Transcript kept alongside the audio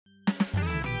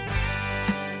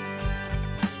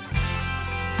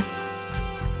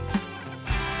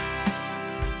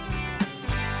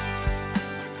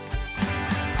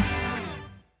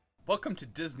Welcome to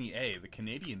Disney A, the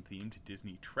Canadian-themed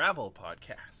Disney travel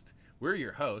podcast. We're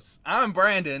your hosts. I'm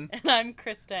Brandon. And I'm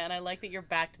Krysta, and I like that you're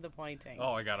back to the pointing.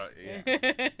 Oh,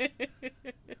 yeah.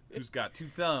 Who's got two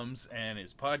thumbs and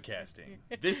is podcasting?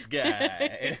 This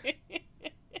guy.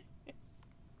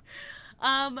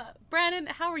 Brandon,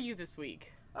 how are you this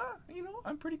week?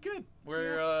 I'm pretty good.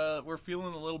 We're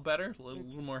feeling a little better, a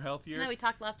little more healthier. Yeah, we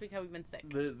talked last week how we've been sick.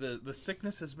 The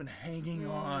sickness has been hanging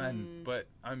on, but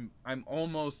I'm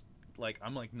almost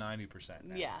I'm like 90%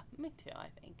 now. Yeah, me too, I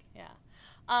think. Yeah.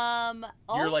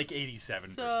 You're like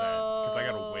 87% because I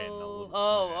gotta win.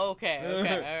 Okay, all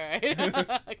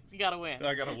right. Because you gotta win.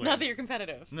 I gotta win. Not that you're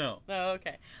competitive. No. Oh,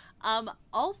 okay.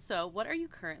 Also, what are you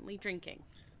currently drinking?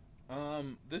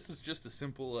 This is just a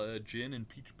simple gin and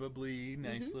peach bubbly,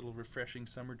 nice little refreshing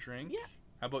summer drink. Yeah.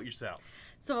 How about yourself?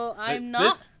 So I'm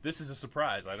not. This is a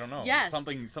surprise. I don't know. Yes.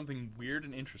 Something weird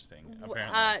and interesting.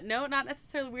 Apparently. No, not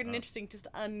necessarily weird and interesting. Just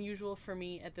unusual for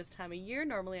me at this time of year.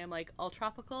 Normally, I'm like all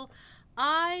tropical.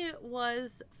 I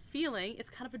was feeling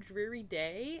it's kind of a dreary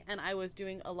day, and I was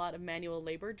doing a lot of manual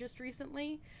labor just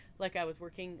recently. Like I was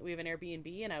working. We have an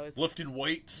Airbnb, and I was lifting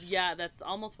weights. Yeah, that's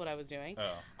almost what I was doing.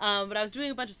 Oh. But I was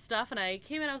doing a bunch of stuff, and I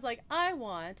came in. I was like, I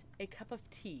want a cup of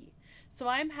tea. So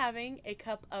I'm having a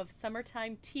cup of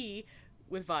summertime tea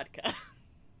with vodka.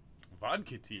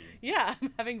 Vodka tea. Yeah,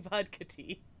 I'm having vodka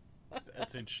tea.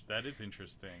 That is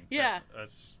interesting. Yeah.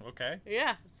 That's okay.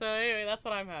 Yeah. So anyway, that's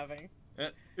what I'm having.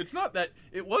 It's not that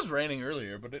it was raining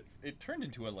earlier, but it turned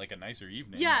into a nicer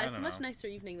evening. Yeah, it's a much nicer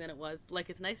evening than it was. Like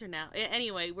it's nicer now.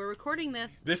 Anyway, we're recording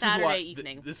this Saturday is why,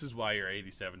 evening. This is why you're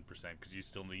 87% because you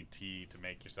still need tea to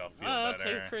make yourself feel better. That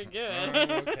tastes pretty good.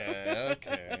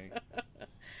 Okay.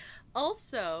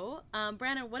 Also,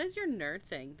 Brandon, what is your nerd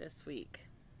thing this week?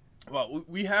 Well,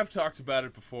 we have talked about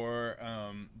it before.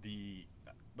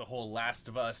 The whole Last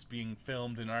of Us being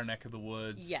filmed in our neck of the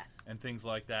woods, yes, and things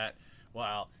like that.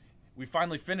 Well, we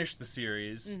finally finished the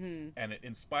series, and it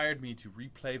inspired me to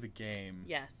replay the game.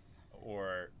 Yes.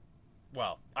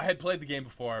 I had played the game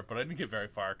before, but I didn't get very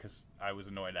far because I was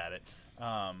annoyed at it.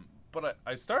 But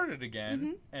I started it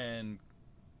again and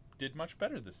did much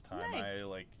better this time.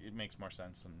 Nice. It makes more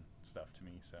sense and stuff to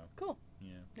me. So cool.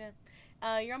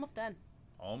 Yeah. You're almost done.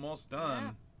 Almost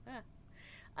done.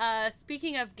 Yeah.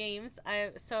 Speaking of games,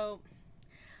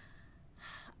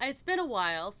 it's been a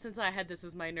while since I had this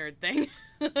as my nerd thing.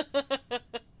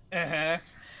 Uh-huh.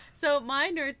 So my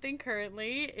nerd thing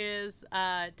currently is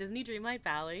Disney Dreamlight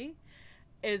Valley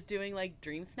is doing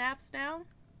Dream Snaps now.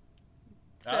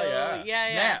 So,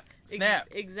 Snap.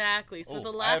 Exactly.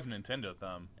 So I have Nintendo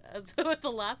Thumb. So at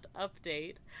the last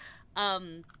update,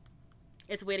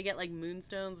 it's a way to get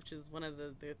Moonstones, which is one of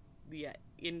the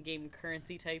in-game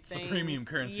currency type things. The premium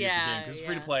currency of the game because it's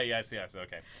free to play. Yes.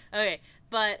 Okay. Okay,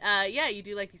 but you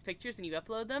do these pictures and you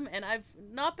upload them, and I've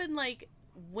not been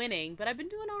winning, but I've been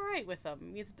doing all right with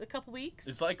them. It's a couple weeks.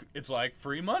 It's like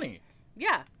free money.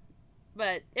 Yeah,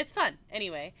 but it's fun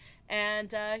anyway.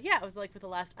 And it was with the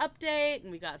last update,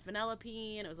 and we got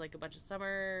Vanellope, and it was a bunch of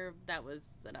summer. That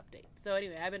was an update. So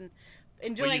anyway, I've been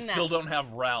enjoying that. But you still don't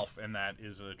have Ralph, and that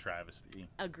is a travesty.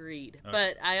 Agreed. Okay.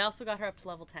 But I also got her up to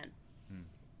level 10.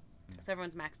 So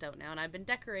everyone's maxed out now, and I've been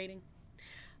decorating.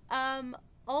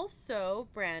 Also,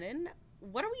 Brandon,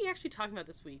 what are we actually talking about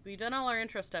this week? We've done all our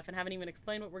intro stuff and haven't even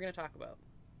explained what we're going to talk about.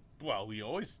 Well, we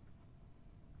always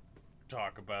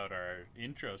talk about our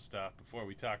intro stuff before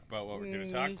we talk about what we're going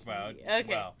to talk about. Okay.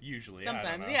 Well, usually. Sometimes,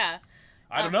 I don't know. yeah.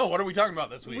 I don't know. What are we talking about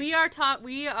this week?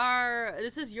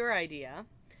 This is your idea.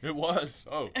 It was.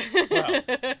 Oh, well,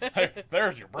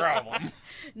 there's your problem.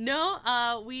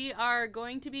 No, we are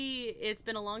going to be, it's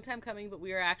been a long time coming, but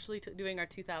we are actually doing our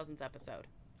 2000s episode.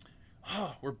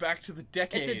 Oh, we're back to the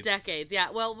decades. It's a decades,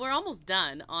 yeah. Well, we're almost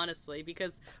done, honestly,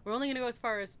 because we're only going to go as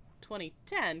far as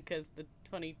 2010, because the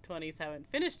 2020s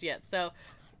haven't finished yet, so...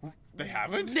 They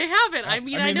haven't? They haven't. I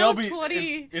know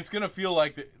 20... It's going to feel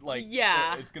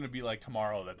yeah. It's going to be like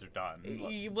tomorrow that they're done.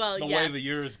 Well, the way the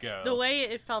years go. The way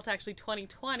it felt, actually,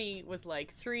 2020 was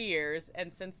 3 years,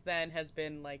 and since then has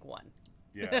been 1.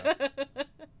 Yeah.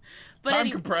 But Time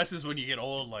compresses when you get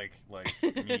old, like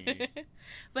me.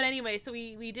 But anyway, so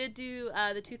we did do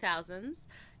the 2000s.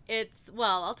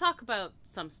 I'll talk about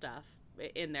some stuff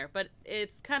in there, but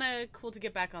it's kind of cool to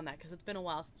get back on that because it's been a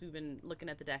while since we've been looking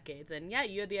at the decades. And yeah,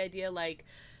 you had the idea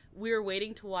we were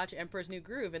waiting to watch Emperor's New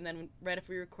Groove, and then right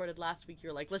after we recorded last week, you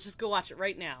were like, let's just go watch it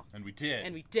right now. And we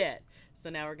did.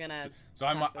 So now we're gonna. So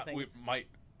we might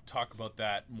talk about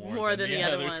that more than the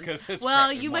other ones.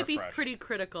 Well, you might be pretty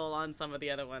critical on some of the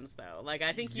other ones, though.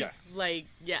 I think yes.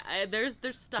 There's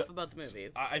stuff about the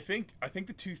movies. I think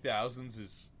the 2000s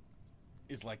is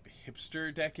the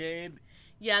hipster decade.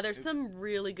 Yeah, there's some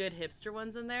really good hipster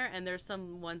ones in there, and there's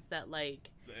some ones that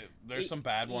like. There's some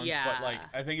bad ones, yeah. but like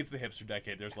I think it's the hipster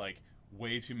decade. There's like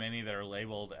way too many that are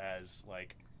labeled as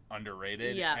like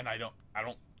underrated, and I don't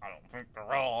think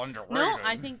they're all underrated. No,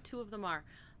 I think 2 of them are.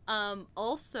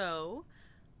 Also,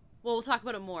 well, we'll talk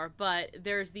about it more, but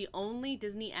there's the only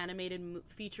Disney animated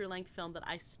feature-length film that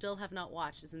I still have not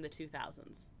watched is in the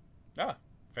 2000s. Ah,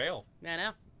 fail. I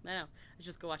know. I'll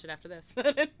just go watch it after this.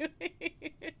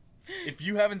 If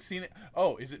you haven't seen it,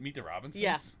 is it Meet the Robinsons?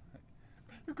 Yeah.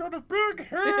 You got a big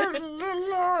head and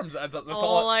little arms. That's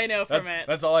all I know from it.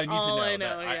 That's all I need to know. I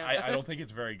know, I don't think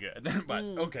it's very good, but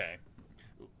okay.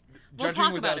 We'll Judging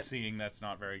talk without about it. Seeing, that's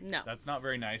not very. No. That's not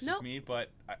very nice of me. But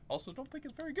I also don't think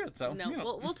it's very good. So no,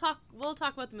 we'll talk. We'll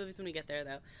talk about the movies when we get there,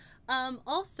 though.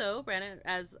 Also, Brandon,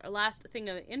 as our last thing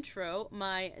of the intro,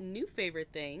 my new favorite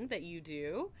thing that you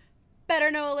do,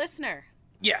 better know a listener.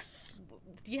 Yes.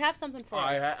 Do you have something for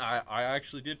us? I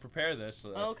actually did prepare this.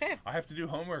 Okay. I have to do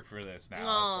homework for this now.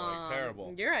 Aww, it's like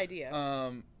terrible. Your idea.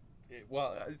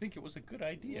 Well, I think it was a good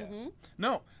idea. Mm-hmm.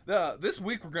 No, this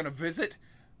week we're gonna visit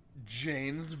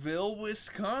Janesville,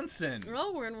 Wisconsin.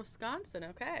 Oh, we're in Wisconsin.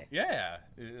 Okay. Yeah,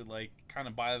 like kind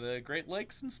of by the Great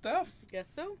Lakes and stuff. Guess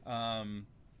so.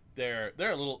 They're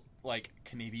a little like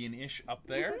Canadian-ish up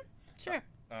there. Mm-hmm. Sure.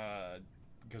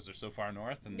 Because they're so far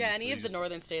north. And yeah, any of the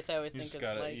northern states, I always think it's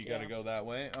like you gotta go that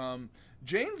way.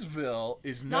 Janesville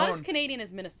is not known as Canadian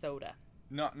as Minnesota.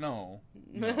 No.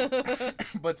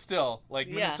 But still, like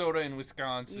Minnesota and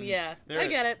Wisconsin. Yeah, I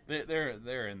get it.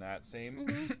 They're in that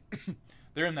same.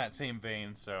 They're in that same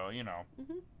vein. So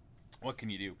what can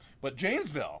you do? But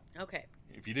Janesville. Okay.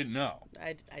 If you didn't know,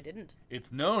 I didn't.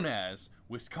 It's known as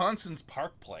Wisconsin's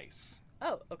Park Place.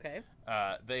 Oh, okay.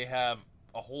 They have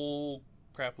a whole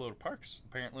crap load of parks,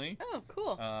 apparently. Oh,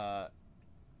 cool.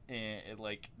 And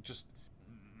like just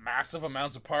massive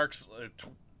amounts of parks,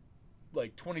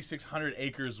 like 2,600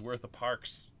 acres worth of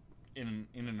parks in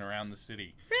and around the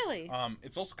city. Really?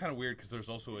 It's also kind of weird because there's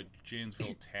also a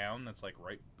Janesville town that's like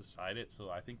right beside it, so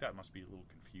I think that must be a little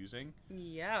confusing.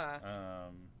 Yeah.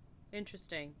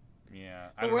 Interesting. Yeah.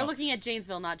 But we're looking at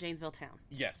Janesville, not Janesville town.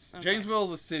 Yes. Okay. Janesville,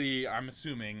 the city, I'm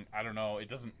assuming. I don't know. It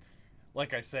doesn't,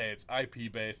 like I say, it's IP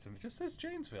based and it just says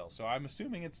Janesville. So I'm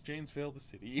assuming it's Janesville, the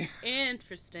city.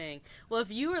 Interesting. Well,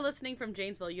 if you are listening from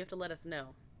Janesville, you have to let us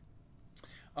know.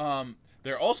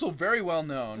 They're also very well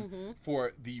known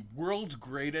for the world's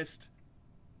greatest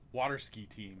water ski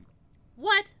team.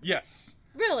 What? Yes.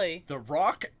 Really? The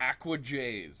Rock Aqua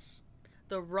Jays.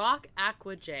 The Rock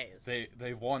Aqua Jays.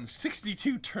 They've won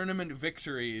 62 tournament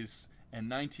victories and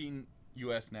 19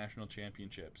 U.S. national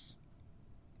championships.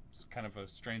 It's kind of a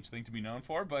strange thing to be known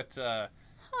for, but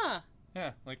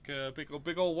yeah, like a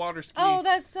big old water ski. Oh,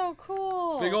 that's so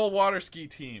cool. Big old water ski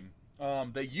team.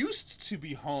 They used to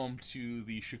be home to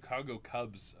the Chicago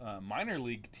Cubs minor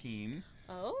league team.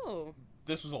 Oh.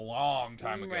 This was a long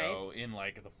time ago, in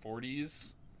like the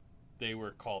 40s. They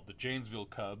were called the Janesville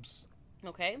Cubs.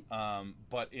 Okay.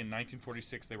 But in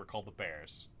 1946, they were called the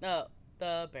Bears. Oh,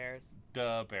 the Bears.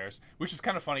 The Bears, which is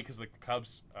kind of funny because like the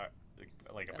Cubs,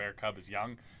 like a bear cub is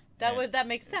young. That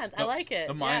makes sense. I like it.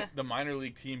 The minor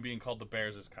league team being called the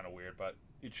Bears is kind of weird, but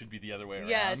it should be the other way around.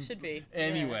 Yeah, it should be.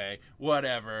 Anyway,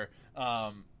 whatever.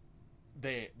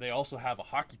 They also have a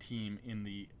hockey team in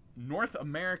the North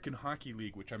American Hockey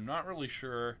League, which I'm not really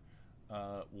sure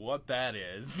what that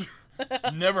is.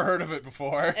 Never heard of it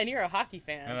before. And you're a hockey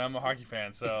fan. And I'm a hockey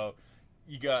fan, so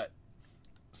you got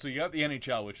the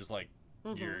NHL, which is like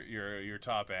your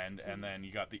top end, and then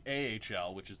you got the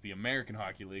AHL, which is the American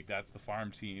Hockey League. That's the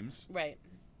farm teams. Right.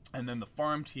 And then the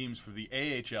farm teams for the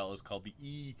AHL is called the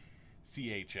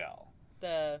ECHL.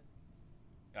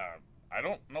 I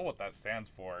don't know what that stands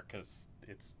for because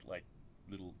it's like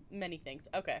little many things.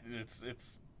 Okay. It's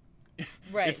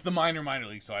right. It's the minor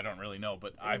league, so I don't really know,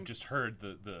 but I've just heard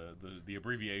the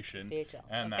abbreviation, CHL.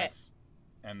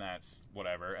 And that's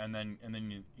whatever. And then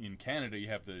in Canada you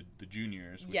have the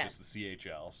juniors, which is the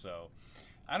CHL. So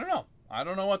I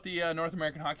don't know what the North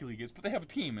American Hockey League is, but they have a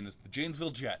team, and it's the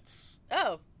Janesville Jets.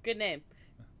 Oh, good name.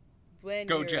 When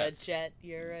Go you're Jets. a jet,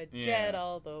 you're a jet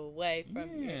all the way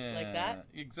from here. Like that?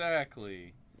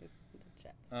 Exactly. It's the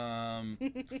Jets.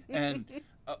 And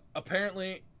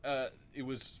apparently it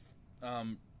was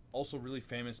also really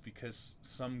famous because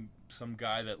some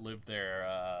guy that lived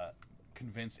there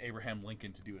convinced Abraham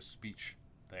Lincoln to do a speech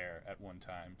there at one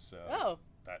time. So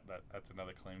that's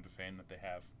another claim to fame that they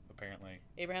have, apparently.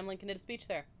 Abraham Lincoln did a speech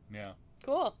there. Yeah.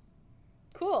 Cool.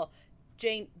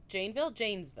 Janesville.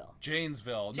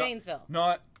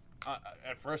 Not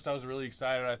at first I was really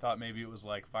excited. I thought maybe it was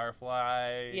like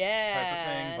Firefly type of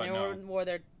thing, but and they wore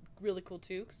their really cool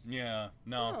toques. Yeah,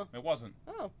 no, it wasn't.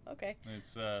 Oh, okay.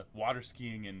 It's water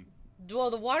skiing and...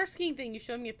 Well, the water skiing thing, you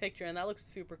showed me a picture, and that looks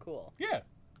super cool. Yeah.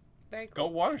 Very cool.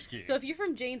 Go water skiing. So if you're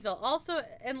from Janesville, also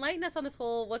enlighten us on this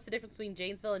whole what's the difference between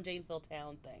Janesville and Janesville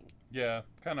Town thing. Yeah,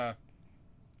 kind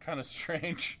of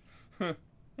strange.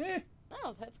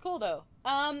 Oh, that's cool though.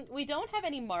 We don't have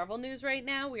any Marvel news right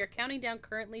now. We are counting down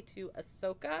currently to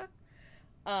Ahsoka.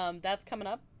 That's coming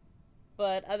up.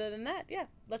 But other than that, yeah,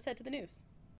 let's head to the news.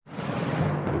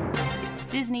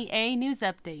 Disney A News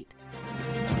Update.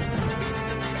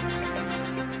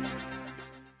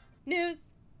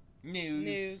 News.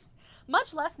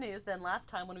 Much less news than last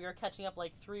time when we were catching up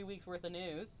like 3 weeks worth of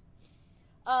news.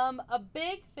 A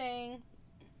big thing,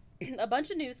 a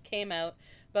bunch of news came out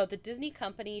about the Disney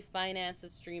company,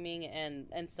 finances, streaming,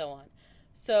 and so on.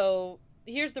 So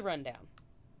here's the rundown.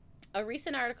 A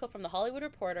recent article from The Hollywood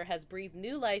Reporter has breathed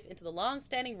new life into the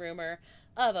long-standing rumor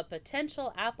of a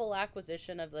potential Apple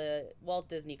acquisition of the Walt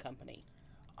Disney Company.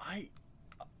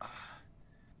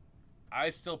 I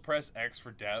still press X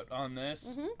for doubt on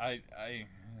this. Mm-hmm. I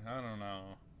don't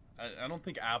know. I don't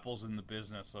think Apple's in the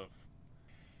business of...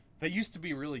 They used to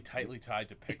be really tightly tied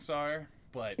to Pixar,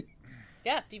 but...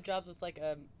 Yeah, Steve Jobs was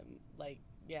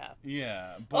yeah.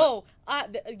 Yeah, but...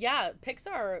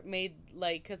 Pixar made,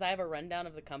 because I have a rundown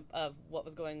of of what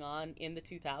was going on in the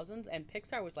 2000s, and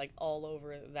Pixar was, all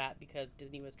over that because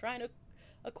Disney was trying to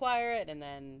acquire it, and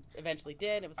then eventually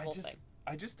did. It was a whole thing.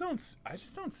 I just don't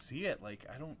see it.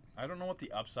 I don't know what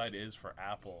the upside is for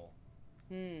Apple.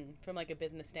 From, a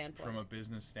business standpoint. From a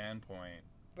business standpoint.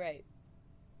 Right.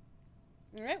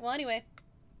 All right, well, anyway.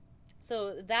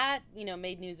 So that,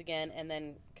 made news again and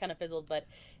then kind of fizzled, but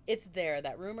it's there.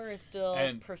 That rumor is still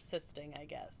persisting, I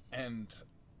guess. And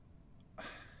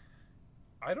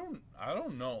I don't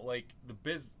know.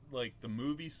 The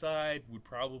movie side would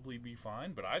probably be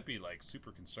fine, but I'd be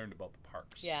super concerned about the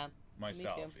parks. Yeah.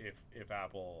 Myself, if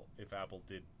Apple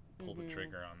did pull the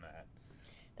trigger on that.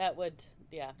 That would,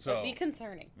 that'd be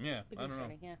concerning. Yeah, I don't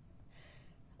know. Yeah.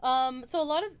 So a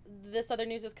lot of this other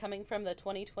news is coming from the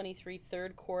 2023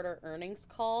 third quarter earnings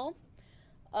call.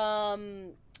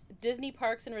 Disney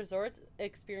Parks and Resorts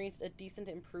experienced a decent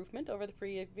improvement over the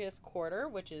previous quarter,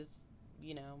 which is,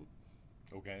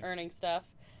 earning stuff.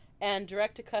 And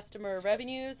direct-to-customer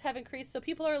revenues have increased. So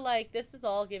people are this is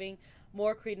all giving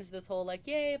more credence to this whole,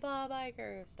 yay, Bob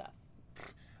Iger stuff.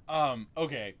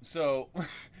 Okay, so...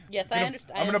 Yes, I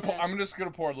understand. I'm just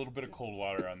gonna pour a little bit of cold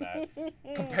water on that.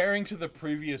 Comparing to the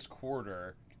previous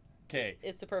quarter, okay...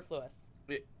 It's superfluous.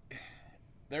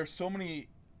 There's so many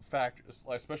factors,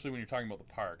 especially when you're talking about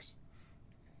the parks.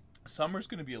 Summer's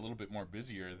gonna be a little bit more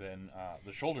busier than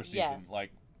the shoulder season. Yes.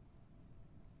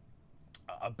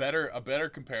 A better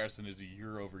comparison is a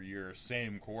year-over-year,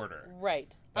 same quarter.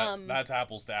 Right. That's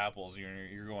apples to apples.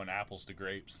 You're going apples to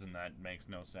grapes, and that makes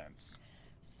no sense.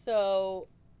 So,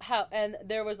 and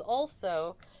there was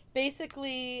also,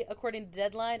 basically, according to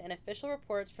Deadline and official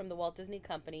reports from the Walt Disney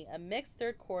Company, a mixed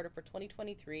third quarter for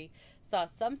 2023 saw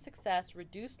some success,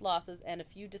 reduced losses, and a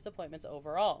few disappointments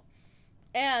overall.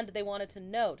 And they wanted to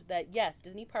note that, yes,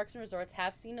 Disney Parks and Resorts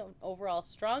have seen an overall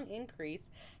strong increase.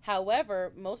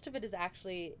 However, most of it is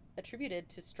actually attributed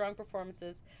to strong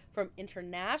performances from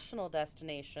international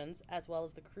destinations as well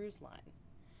as the cruise line.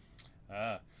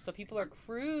 So people are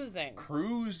cruising.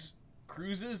 Cruises,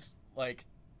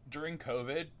 during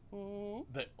COVID,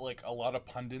 that a lot of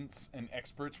pundits and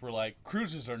experts were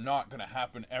cruises are not going to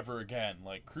happen ever again.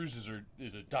 Cruises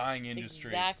is a dying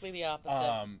industry. Exactly the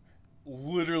opposite.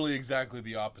 Literally exactly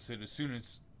the opposite. As soon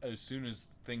as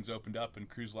things opened up and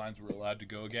cruise lines were allowed to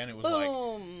go again, it was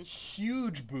boom.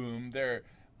 Huge boom. They're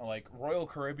Royal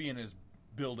Caribbean is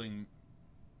building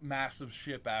massive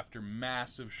ship after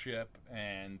massive ship,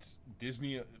 and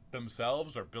Disney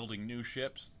themselves are building new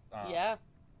ships.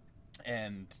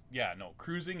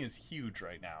 Cruising is huge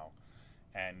right now,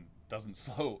 and doesn't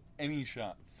slow any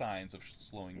signs of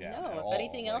slowing down. No, at if all.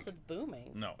 anything else, it's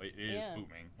booming. No, it is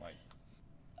booming.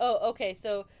 Oh, okay.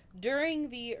 So during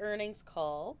the earnings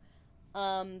call,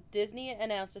 Disney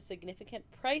announced a significant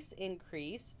price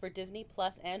increase for Disney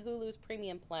Plus and Hulu's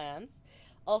premium plans,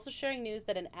 also sharing news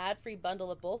that an ad-free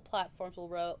bundle of both platforms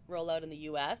will roll out in the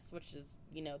U.S., which is,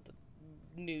 the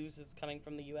news is coming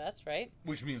from the U.S., right?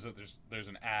 Which means that there's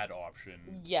an ad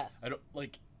option. Yes. I don't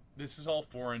this is all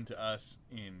foreign to us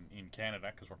in Canada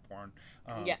because we're foreign.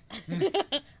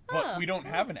 But we don't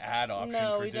have an ad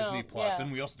option for Disney Plus,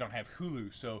 and we also don't have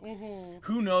Hulu. So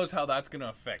who knows how that's going to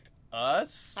affect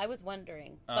us. I was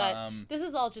wondering, but this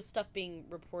is all just stuff being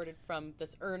reported from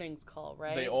this earnings call,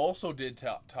 right? They also did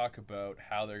talk about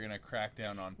how they're going to crack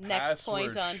down on Next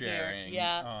point password on sharing, here.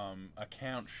 Yeah.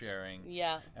 Account sharing,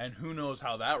 Yeah. and who knows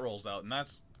how that rolls out. And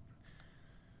that's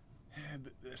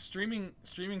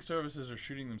streaming services are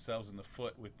shooting themselves in the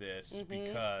foot with this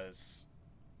because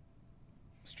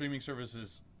streaming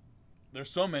services, there's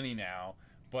so many now,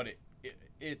 but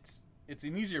it's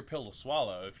an easier pill to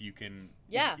swallow if you can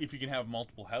if you can have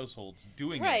multiple households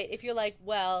doing it. Right. If you're like,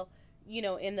 well, you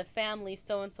know, in the family,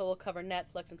 so and so will cover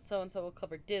Netflix, and so will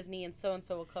cover Disney, and so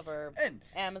will cover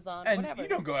Amazon, and whatever. You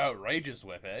don't go outrageous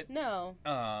with it. No.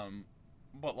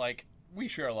 But like we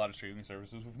share a lot of streaming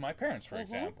services with my parents, for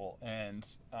example, and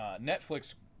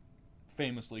Netflix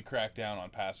famously cracked down on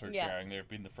password sharing. They've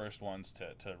been the first ones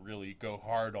to really go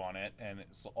hard on it, and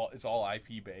it's all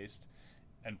IP based.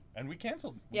 And we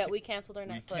canceled. We canceled our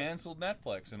Netflix. We canceled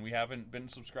Netflix, and we haven't been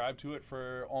subscribed to it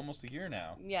for almost a year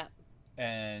now. Yeah.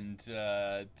 And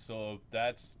so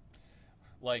that's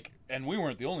like, and we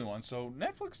weren't the only one. So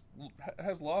Netflix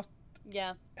has lost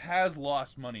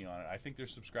money on it. I think their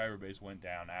subscriber base went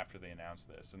down after they announced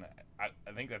this, and I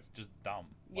think that's just dumb.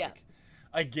 Yeah. Like,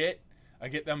 I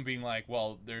get them being like,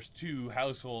 well, there's two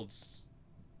households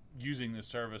using this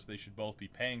service, they should both be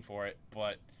paying for it,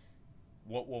 but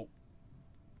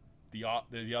the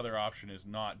other option is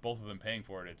not both of them paying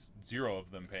for it. It's zero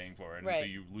of them paying for it, and so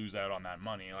you lose out on that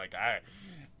money. Like I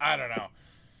don't know.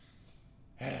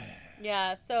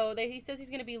 Yeah. So he says he's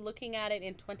going to be looking at it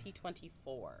in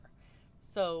 2024.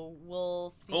 So we'll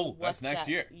see. Oh, that's next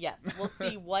year. Yes, we'll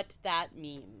see what that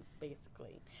means,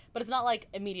 basically. But it's not like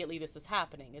immediately this is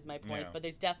happening, is my point. Yeah. But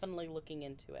there's definitely looking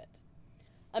into it.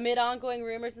 Amid ongoing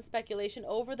rumors and speculation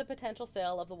over the potential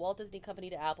sale of the Walt Disney Company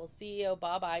to Apple, CEO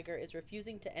Bob Iger is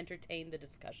refusing to entertain the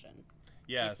discussion.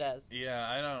 Yes. He says. Yeah,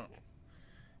 I don't.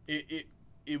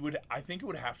 It would. I think it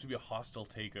would have to be a hostile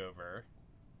takeover.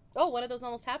 Oh, one of those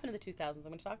almost happened in the 2000s. I'm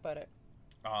going to talk about it.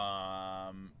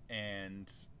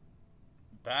 And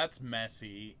that's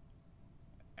messy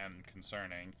and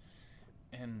concerning.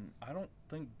 And I don't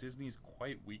think Disney's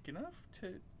quite weak enough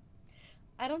to.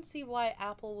 I don't see why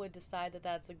Apple would decide that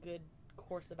that's a good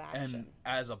course of action. And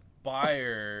as a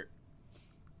buyer,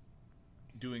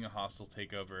 doing a hostile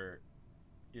takeover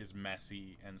is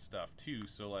messy and stuff too.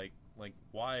 So like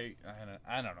why?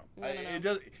 I don't know.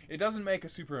 It doesn't make a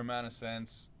super amount of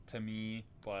sense to me,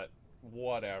 but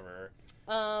whatever.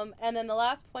 And then the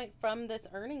last point from this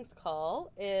earnings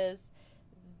call is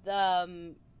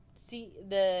again,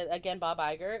 Bob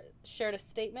Iger shared a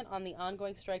statement on the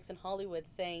ongoing strikes in Hollywood,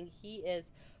 saying he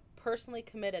is personally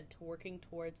committed to working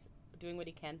towards doing what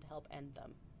he can to help end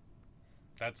them.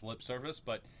 That's lip service,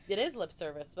 but... It is lip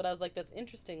service, but I was like, that's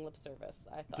interesting lip service,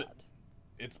 I thought.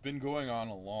 It's been going on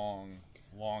a long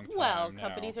time Well, now.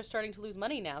 Companies are starting to lose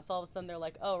money now, so all of a sudden they're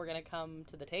like, oh, we're going to come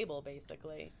to the table,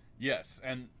 basically. Yes,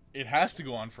 and it has to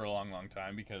go on for a long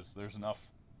time because there's enough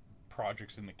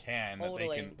projects in the can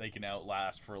that they can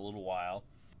outlast for a little while.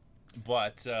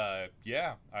 But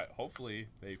hopefully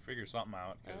they figure something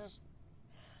out. Cause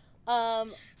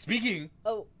speaking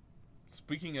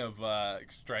of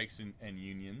strikes and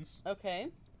unions, okay,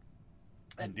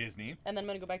 and Disney, and then I'm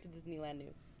gonna go back to Disneyland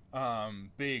news.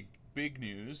 Big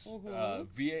news.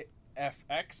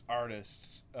 VFX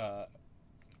artists,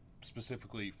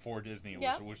 specifically for Disney,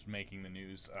 which is making the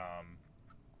news,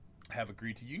 have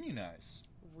agreed to unionize.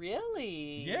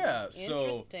 Really? Yeah.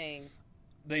 Interesting. So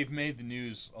they've made the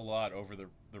news a lot over the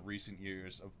recent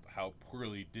years of how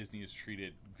poorly Disney has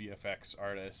treated VFX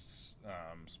artists,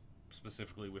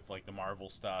 specifically with like the Marvel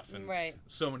stuff and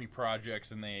so many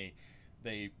projects, and they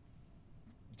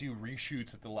do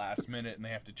reshoots at the last minute, and they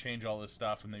have to change all this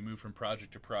stuff, and they move from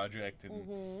project to project,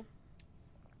 and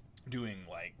doing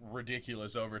like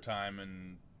ridiculous overtime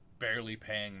and barely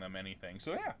paying them anything.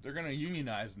 So yeah, they're gonna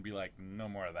unionize and be like, no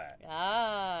more of that.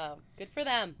 Ah, good for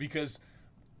them. Because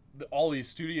all these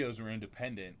studios were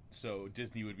independent, so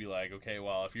Disney would be like, okay,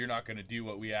 well, if you're not gonna do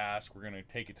what we ask, we're gonna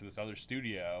take it to this other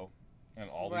studio, and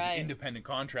all these independent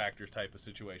contractors type of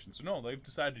situation. So no, they've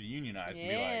decided to unionize and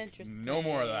be like, no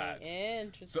more of that.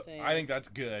 Interesting. So I think that's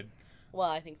good. Well,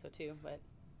 I think so too, but.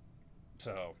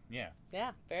 So yeah.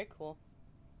 Yeah, very cool.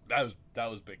 That was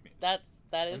big news. That is.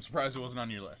 I'm surprised it wasn't on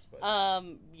your list, but.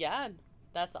 Yeah,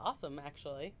 that's awesome.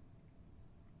 Actually,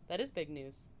 that is big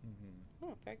news.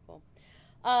 Oh, very cool.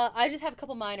 I just have a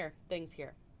couple minor things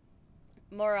here.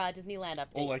 More Disneyland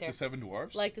updates. Oh, like here. the Seven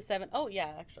Dwarfs? Like the Seven. Oh,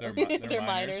 yeah, actually. They're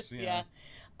minors. Yeah.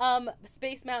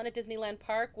 Space Mountain at Disneyland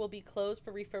Park will be closed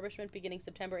for refurbishment beginning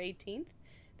September 18th.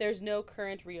 There's no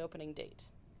current reopening date.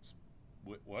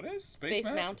 What is? Space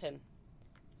Mountain.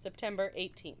 September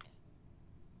 18th.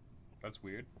 That's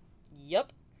weird.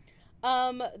 Yep.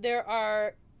 There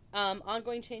are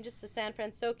ongoing changes to San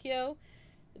Francisco.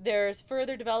 There's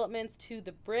further developments to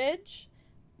the bridge,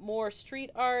 more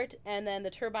street art, and then the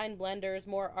turbine blenders,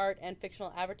 more art and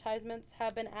fictional advertisements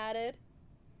have been added.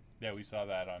 Yeah, we saw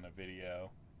that on a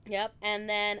video. Yep, and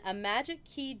then a Magic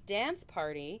Key dance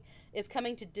party is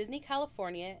coming to Disney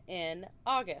California in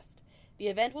August. The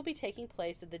event will be taking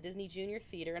place at the Disney Junior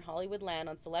Theater in Hollywoodland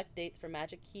on select dates for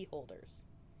Magic Key holders.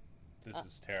 This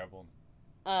is terrible.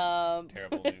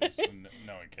 Terrible news.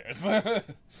 No one cares.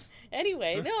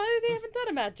 Anyway, no, they haven't done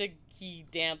a Magic Key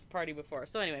dance party before.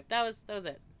 So anyway, that was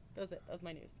it. That was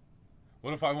my news.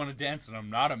 What if I want to dance and I'm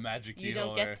not a Magic Key You don't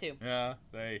holder? get to. Yeah,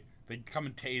 they come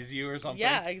and tase you or something.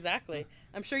 Yeah, exactly.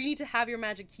 I'm sure you need to have your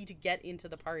Magic Key to get into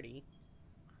the party.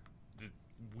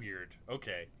 Weird.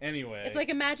 Okay. Anyway. It's like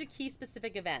a Magic Key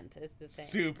specific event is the thing.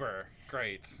 Super.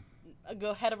 Great.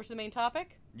 Go head over to the main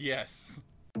topic? Yes.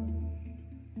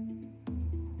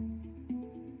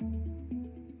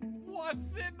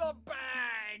 What's in the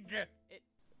bag?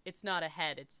 It's not a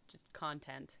head, it's just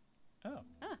content. Oh.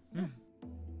 Yeah.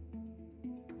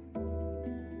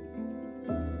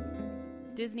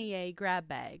 Disney A grab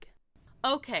bag.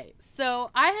 Okay,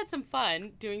 so I had some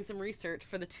fun doing some research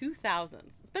for the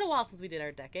 2000s. It's been a while since we did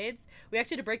our decades. We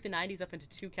actually had to break the 90s up into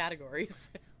 2 categories.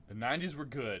 The 90s were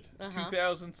good. Uh-huh.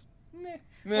 2000s, meh.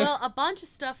 Well, a bunch of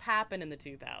stuff happened in the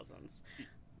 2000s.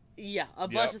 Yeah, a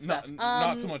bunch of stuff.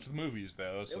 Not so much the movies,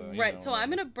 though. So, right, so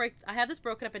I'm going to I have this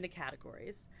broken up into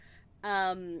categories.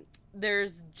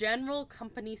 There's general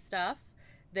company stuff.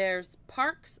 There's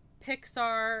parks,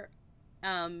 Pixar,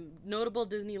 notable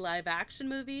Disney live action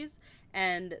movies,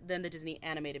 and then the Disney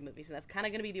animated movies. And that's kind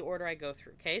of going to be the order I go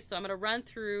through, okay? So I'm going to run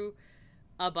through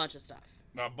a bunch of stuff.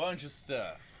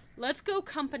 Let's go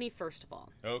company first of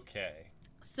all. Okay.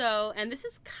 So, and this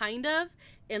is kind of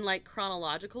in like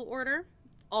chronological order,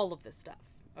 all of this stuff,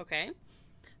 okay?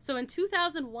 So in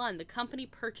 2001, the company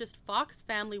purchased Fox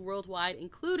Family Worldwide,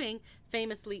 including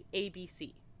famously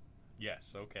ABC.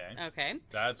 Yes, okay. Okay.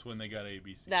 That's when they got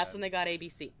ABC. That's when they got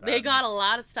ABC. They got a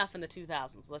lot of stuff in the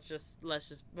 2000s. Let's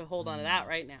just hold on to that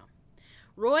right now.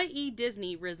 Roy E.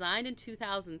 Disney resigned in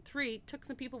 2003, took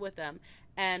some people with them,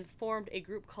 and formed a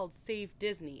group called Save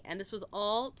Disney. And this was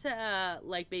all to,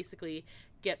 basically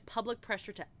get public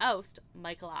pressure to oust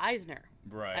Michael Eisner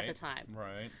at the time.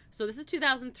 Right. So this is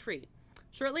 2003.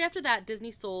 Shortly after that,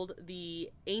 Disney sold the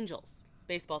Angels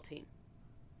baseball team.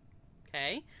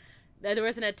 Okay. There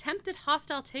was an attempted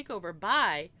hostile takeover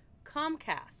by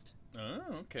Comcast. Oh,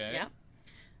 okay. Yeah.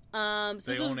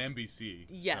 They own NBC.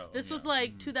 Yes, so, this was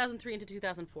 2003 into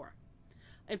 2004.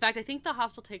 In fact, I think the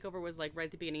hostile takeover was right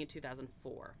at the beginning of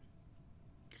 2004.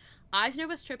 Eisner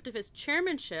was stripped of his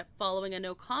chairmanship following a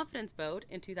no-confidence vote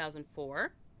in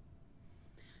 2004.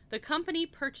 The company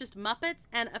purchased Muppets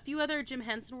and a few other Jim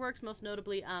Henson works, most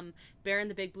notably Bear in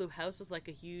the Big Blue House was like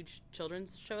a huge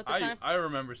children's show at the time. I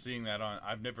remember seeing that on.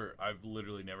 I've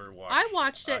literally never watched. I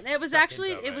watched it, and it was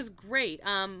actually it was great.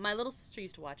 My little sister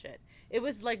used to watch it. It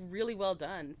was like really well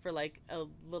done for like a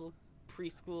little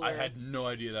preschooler. I had no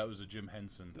idea that was a Jim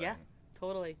Henson thing. Yeah,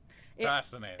 totally.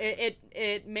 Fascinating.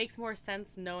 It makes more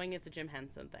sense knowing it's a Jim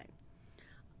Henson thing.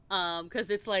 Because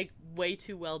it's like way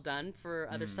too well done for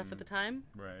other stuff at the time.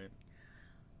 Right.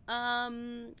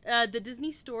 The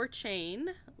Disney store chain,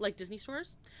 like Disney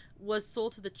stores, was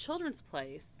sold to the Children's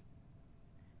Place,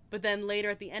 but then later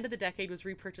at the end of the decade was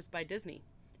repurchased by Disney.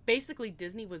 Basically,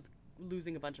 Disney was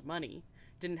losing a bunch of money,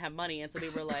 didn't have money, and so they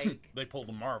were like... They pulled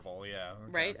a Marvel, yeah.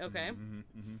 Okay. Right, okay.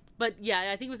 But yeah,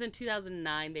 I think it was in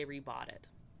 2009 they rebought it.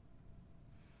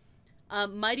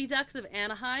 Mighty Ducks of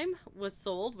Anaheim was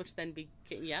sold, which then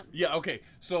became, Yeah, okay.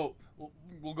 So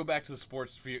we'll go back to the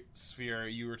sports sphere.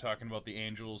 You were talking about the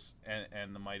Angels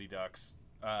and the Mighty Ducks.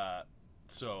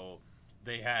 So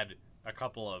they had a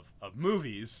couple of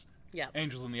movies. Yeah.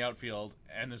 Angels in the Outfield,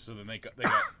 and so then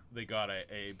they got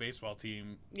a baseball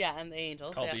team. Yeah, and the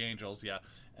Angels. Called the Angels, yeah.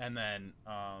 And then,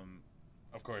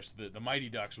 of course, the Mighty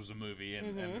Ducks was a movie,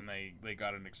 and then they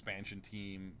got an expansion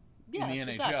team. In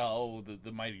the NHL,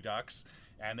 the Mighty Ducks,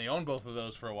 and they owned both of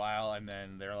those for a while, and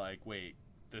then they're like, wait,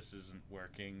 this isn't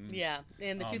working. Yeah,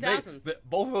 in the 2000s.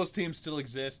 Both of those teams still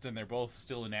exist, and they're both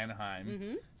still in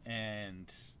Anaheim,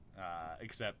 and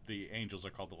except the Angels are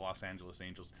called the Los Angeles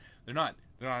Angels. They're not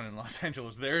in Los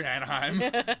Angeles, they're in Anaheim.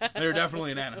 They're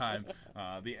definitely in Anaheim.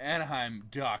 The Anaheim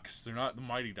Ducks, they're not the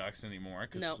Mighty Ducks anymore,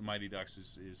 because the Mighty Ducks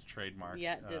is trademarked.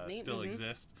 Yeah, Disney. Still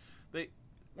exist.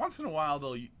 Once in a while,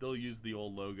 they'll use the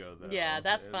old logo, though. Yeah,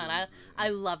 that's fun. I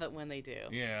love it when they do.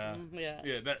 Yeah.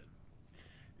 Yeah.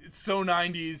 It's so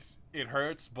 90s, it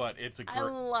hurts, but I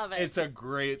love it. It's a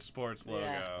great sports logo.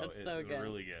 Yeah, it's so good.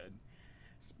 Really good.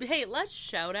 Hey, let's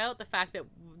shout out the fact that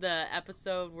the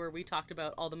episode where we talked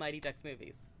about all the Mighty Ducks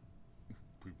movies.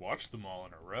 We watched them all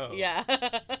in a row.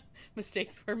 Yeah.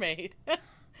 Mistakes were made.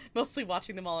 Mostly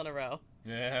watching them all in a row.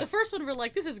 Yeah. The first one we're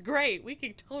like, this is great. We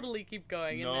can totally keep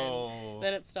going. No. And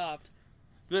then it stopped.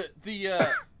 The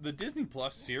Disney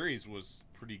Plus series was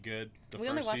pretty good. We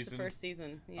only watched the first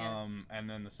season. Yeah. And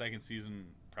then the second season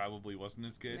probably wasn't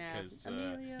as good because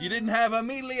Emilio. you didn't have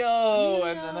Emilio.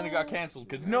 And then it got canceled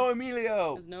because no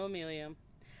Emilio. There's no Emilio.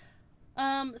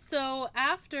 So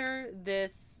after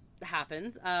this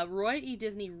happens, Roy E.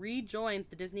 Disney rejoins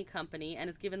the Disney company and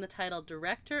is given the title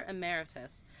Director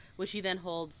Emeritus, which he then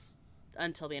holds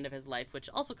until the end of his life, which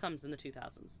also comes in the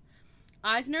 2000s.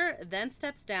 Eisner then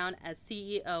steps down as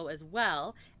CEO as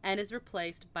well and is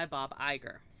replaced by Bob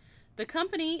Iger. The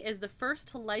company is the first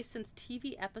to license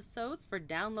TV episodes for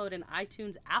download in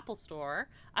iTunes Apple Store.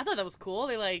 I thought that was cool.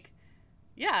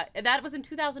 That was in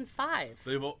 2005.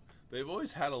 They've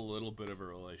always had a little bit of a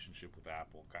relationship with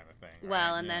Apple kind of thing. Right?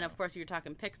 Well, and then, of course, you're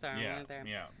talking Pixar. Yeah, there.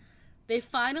 yeah. They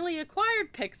finally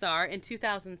acquired Pixar in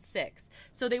 2006.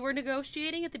 So they were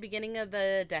negotiating at the beginning of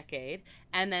the decade,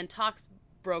 and then talks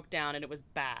broke down and it was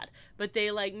bad. But they,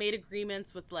 made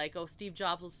agreements with, Steve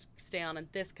Jobs will stay on in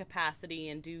this capacity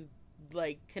and do,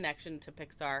 connection to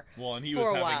Pixar. Well, and he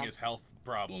was having his health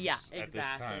problems at this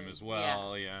time as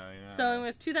well. Yeah. So it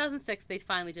was 2006 they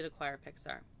finally did acquire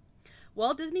Pixar.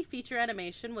 Walt Disney Feature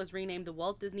Animation was renamed the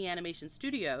Walt Disney Animation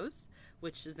Studios,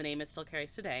 which is the name it still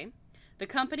carries today. The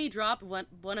company dropped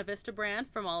Buena Vista brand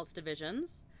from all its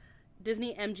divisions.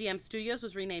 Disney MGM Studios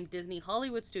was renamed Disney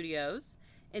Hollywood Studios.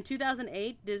 In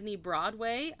 2008, Disney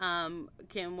Broadway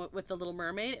came with The Little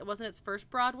Mermaid. It wasn't its first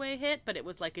Broadway hit, but it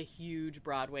was a huge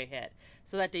Broadway hit.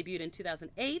 So that debuted in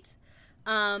 2008.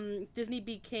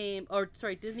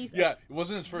 Disney's... Yeah, it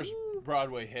wasn't its first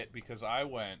Broadway hit because I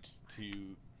went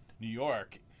to New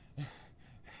York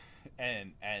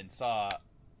and saw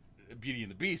Beauty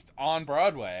and the Beast on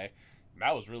Broadway.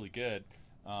 That was really good.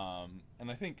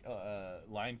 And I think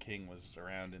Lion King was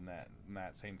around in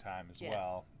that same time as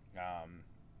well.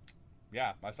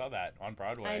 Yeah, I saw that on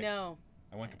Broadway. I know.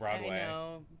 I went to Broadway. I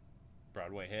know.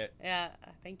 Broadway hit. Yeah,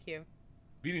 thank you.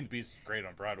 Beauty and the Beast is great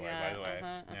on Broadway, by the way.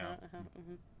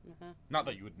 Not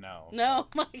that you would know. No,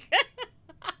 my God.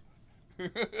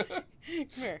 Come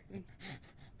here.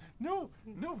 No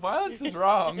violence is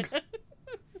wrong.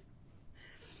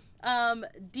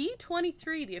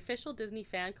 D23, the official Disney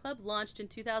fan club, launched in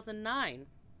 2009.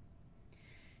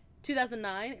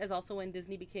 2009 is also when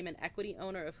Disney became an equity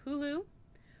owner of Hulu.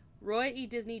 Roy E.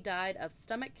 Disney died of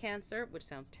stomach cancer, which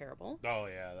sounds terrible. Oh,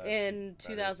 yeah. In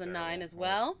 2009 as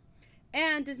well.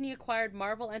 And Disney acquired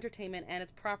Marvel Entertainment and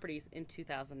its properties in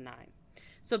 2009.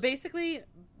 So basically,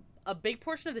 a big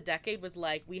portion of the decade was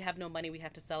we have no money, we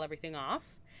have to sell everything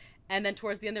off. And then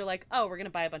towards the end, they're like, oh, we're going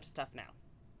to buy a bunch of stuff now.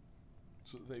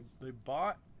 So they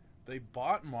bought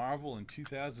Marvel in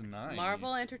 2009.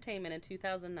 Marvel Entertainment in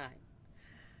 2009.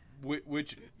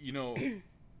 Which you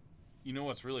know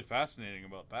what's really fascinating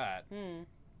about that?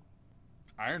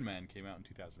 Iron Man came out in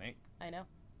 2008. I know.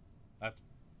 That's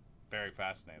very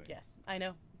fascinating. Yes, I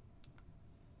know.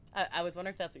 I was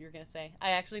wondering if that's what you were going to say.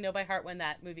 I actually know by heart when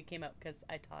that movie came out because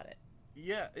I taught it.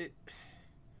 Yeah.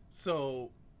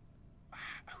 So,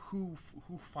 who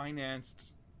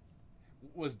financed?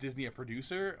 Was Disney a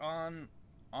producer on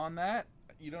that?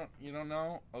 You don't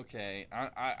know? Okay,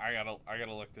 I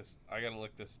gotta look this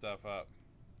stuff up.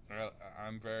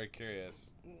 I'm very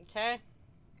curious. Okay.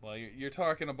 Well, you're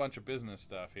talking a bunch of business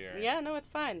stuff here. Yeah, no, it's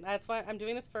fine. That's why I'm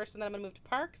doing this first, and then I'm gonna move to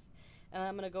parks, and then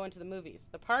I'm gonna go into the movies.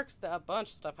 The parks, a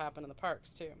bunch of stuff happened in the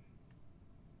parks too.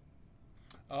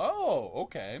 Oh,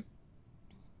 okay.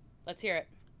 Let's hear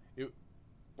it.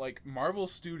 Marvel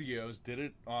Studios did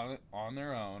it on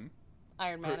their own.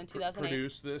 Iron Man in 2008.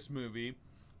 Produced this movie.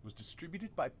 Was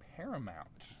distributed by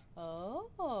Paramount.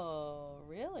 Oh,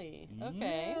 really?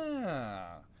 Okay.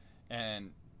 Yeah.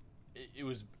 And it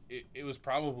was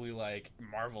probably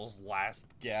Marvel's last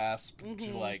gasp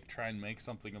to try and make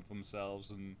something of themselves,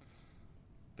 and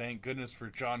thank goodness for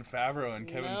Jon Favreau and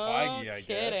Kevin Feige, I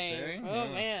guess. Eh? Oh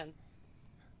man.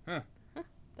 Huh.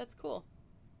 That's cool.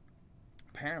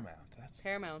 Paramount.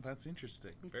 Paramount. That's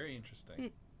interesting. Very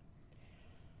interesting.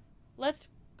 Let's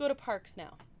go to parks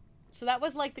now. So that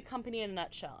was the company in a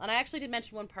nutshell. And I actually did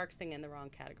mention one parks thing in the wrong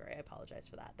category. I apologize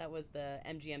for that. That was the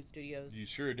MGM Studios. You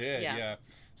sure did, yeah.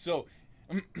 So,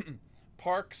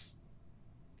 parks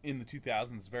in the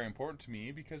 2000s is very important to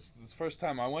me because the first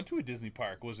time I went to a Disney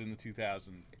park was in the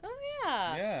 2000s. Oh,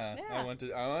 yeah. Yeah.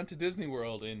 I went to Disney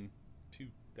World in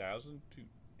 2000.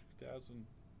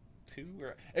 2002,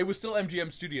 or it was still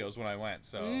MGM Studios when I went.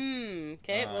 So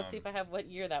okay, let's see if I have what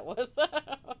year that was.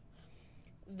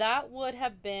 That would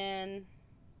have been.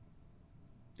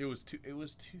 It was 2000,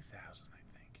 I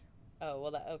think. Oh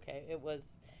well,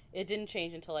 It didn't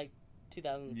change until like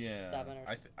 2007 or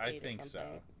I think or so.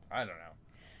 something. I don't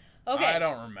know. Okay, I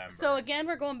don't remember. So again,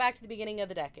 we're going back to the beginning of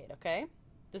the decade. Okay,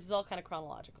 this is all kind of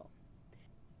chronological.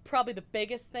 Probably the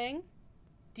biggest thing,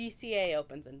 DCA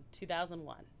opens in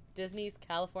 2001. Disney's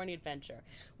California Adventure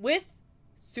with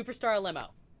Superstar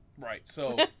Limo. Right.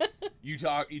 So you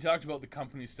talked about the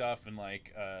company stuff and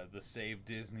like the Save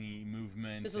Disney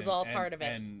movement. This was all part of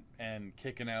it. And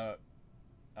kicking out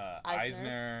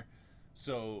Eisner.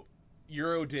 So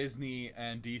Euro Disney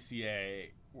and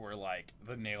DCA were like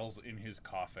the nails in his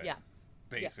coffin. Yeah.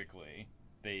 Basically.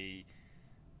 Yeah.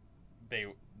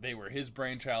 They were his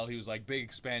brainchild. He was like, big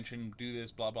expansion, do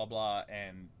this, blah blah blah,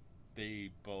 and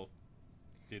they both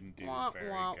didn't do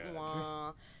very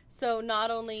good. So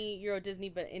not only Euro Disney,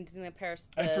 but in Disneyland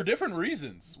Paris, and for different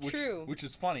reasons. True. Which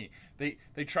is funny. They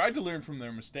tried to learn from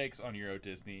their mistakes on Euro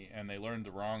Disney, and they learned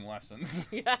the wrong lessons.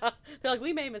 Yeah, they're like,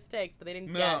 we made mistakes, but they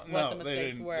didn't get what the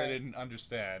mistakes were. They didn't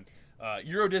understand.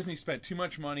 Euro Disney spent too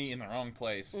much money in the wrong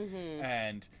place,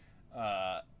 and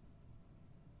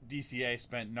DCA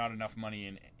spent not enough money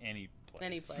in any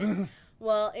place.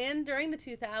 Well, during the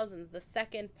 2000s, the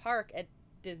second park at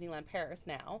Disneyland Paris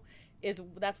now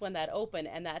that's when that opened,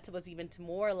 and that was even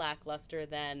more lackluster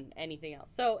than anything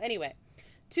else. So anyway,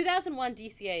 2001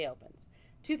 DCA opens.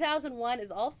 2001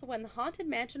 is also when the Haunted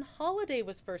Mansion Holiday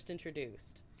was first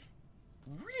introduced.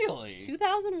 Really?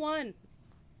 2001.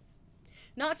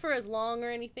 Not for as long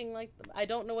or anything like that. I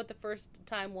don't know what the first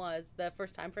time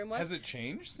frame was. Has it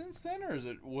changed since then, or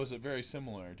was it very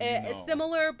similar? Do you know? It's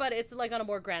similar, but it's like on a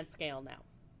more grand scale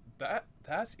now.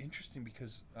 That's interesting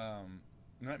because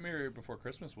Nightmare Before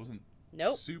Christmas wasn't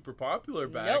super popular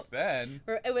back then.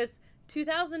 It was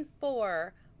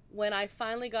 2004 when I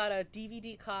finally got a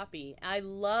DVD copy. I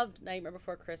loved Nightmare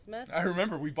Before Christmas. I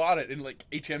remember we bought it in like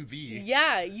HMV.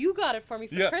 Yeah, you got it for me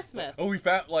for Christmas. Oh, we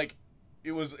found like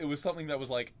it was something that was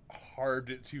like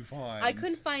hard to find. I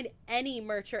couldn't find any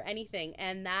merch or anything,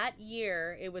 and that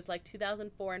year it was like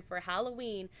 2004, and for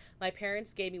Halloween my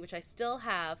parents gave me, which I still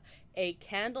have, a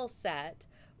candle set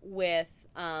with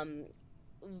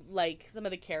like some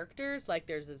of the characters, like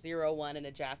there's a Zero one and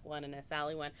a Jack one and a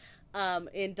Sally one,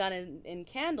 done in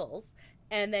candles.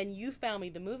 And then you found me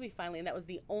the movie finally, and that was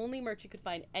the only merch you could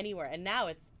find anywhere, and now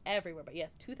it's everywhere. But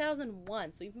yes,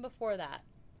 2001, so even before that,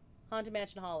 Haunted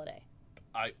Mansion Holiday.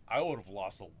 I would have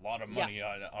lost a lot of money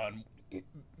on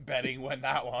betting when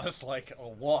that was, like,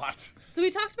 a lot. So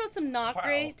we talked about some not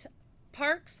great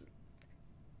parks,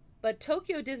 but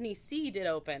Tokyo Disney Sea did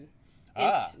open.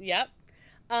 Yep.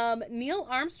 Neil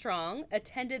Armstrong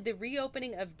attended the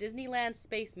reopening of Disneyland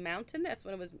Space Mountain. That's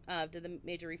when it was did the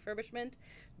major refurbishment,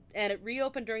 and it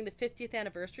reopened during the 50th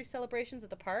anniversary celebrations at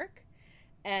the park.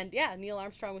 And yeah, Neil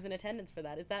Armstrong was in attendance for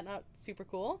that. Is that not super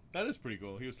cool? That is pretty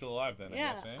cool. He was still alive then, I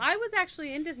guess. I was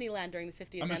actuing in Disneyland during the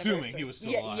 50th anniversary. I'm assuming he was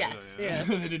still alive. Yes. Yeah.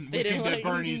 They didn't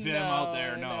Bernie's him out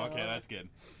there. No, okay, that's good.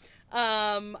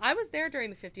 I was there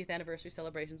during the 50th anniversary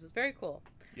celebrations. It was very cool.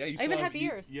 Yeah, I even have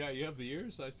ears. You have the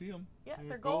ears. I see them. Yeah,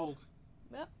 they're gold.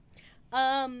 Yep.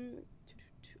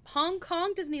 Hong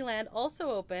Kong Disneyland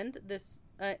also opened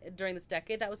during this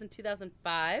decade. That was in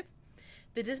 2005.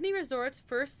 The Disney resorts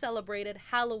first celebrated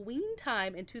Halloween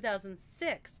time in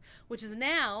 2006, which is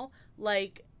now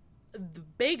like the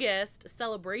biggest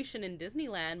celebration in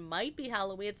Disneyland. Might be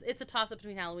Halloween. It's a toss up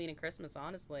between Halloween and Christmas,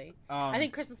 honestly. I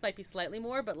think Christmas might be slightly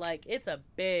more, but like it's a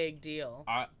big deal.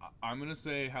 I'm gonna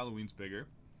say Halloween's bigger.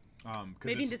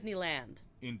 Maybe in Disneyland.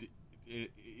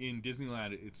 In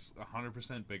Disneyland, it's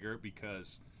 100% bigger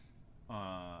because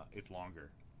it's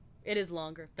longer. It is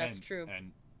longer. That's true.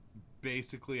 And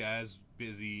basically as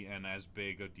busy and as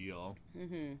big a deal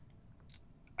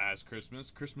as Christmas.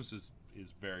 Christmas is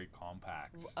very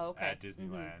compact at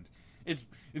Disneyland.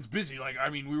 It's busy. Like,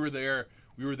 I mean, we were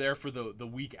there for the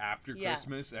week after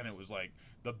Christmas, and it was like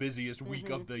the busiest week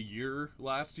of the year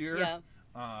last year. Yeah.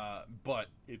 But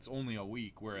it's only a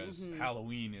week, whereas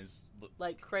Halloween is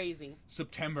like crazy.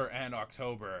 September and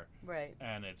October. Right.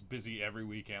 And it's busy every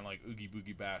weekend. Like Oogie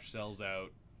Boogie Bash sells out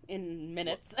in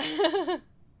minutes.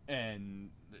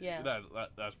 And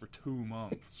that's for 2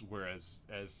 months, whereas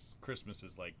as Christmas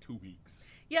is like 2 weeks.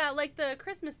 Yeah, like the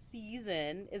Christmas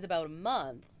season is about a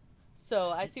month. So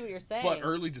I see what you're saying. But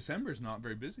early December is not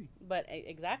very busy. But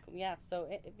exactly, yeah. So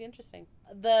it'd be interesting.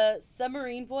 The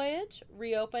submarine voyage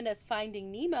reopened as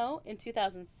Finding Nemo in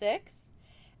 2006.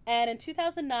 And in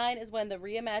 2009 is when the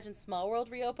reimagined Small World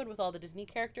reopened with all the Disney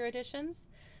character additions.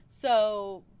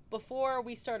 So before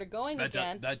we started going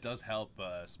again. That does help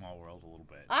Small World a little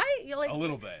bit. A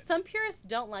little bit. Some purists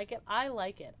don't like it. I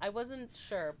like it. I wasn't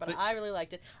sure, but I really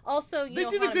liked it. Also, they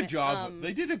did a good job.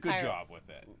 They did a good job with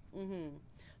it. Mm-hmm.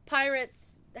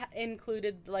 Pirates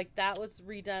included, like, that was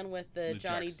redone with the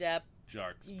Johnny Depp.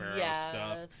 Jack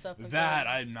Sparrow stuff like that.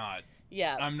 I'm not.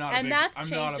 Yeah, I'm not. And that's I'm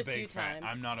changed not a a few big fan. times.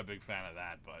 I'm not a big fan of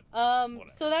that, but whatever.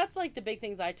 So that's like the big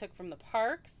things I took from the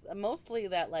parks. Mostly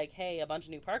that, like, hey, a bunch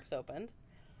of new parks opened.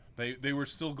 They were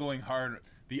still going hard.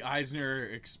 The Eisner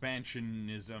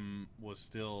expansionism was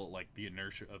still, like, the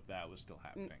inertia of that was still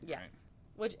happening. Yeah.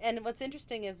 Right? What's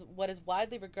interesting is what is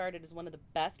widely regarded as one of the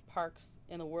best parks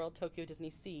in the world, Tokyo Disney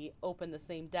Sea, opened the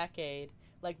same decade,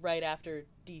 like right after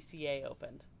DCA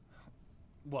opened.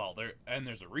 Well,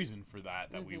 there's a reason for that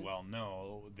we well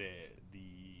know. The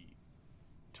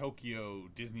Tokyo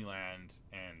Disneyland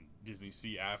and Disney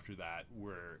Sea after that,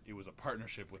 where it was a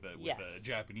partnership with a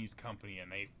Japanese company,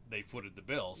 and they footed the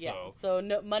bill. So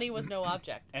no, money was no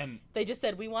object, and they just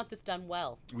said, we want this done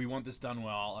well. We want this done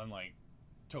well, and like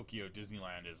Tokyo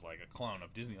Disneyland is like a clone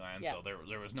of Disneyland, so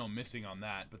there was no missing on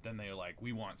that. But then they were like,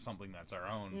 we want something that's our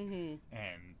own,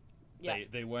 and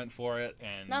they went for it.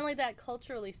 And not only that,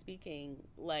 culturally speaking,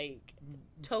 like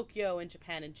Tokyo and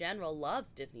Japan in general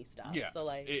loves Disney stuff. Yeah, so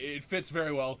like it fits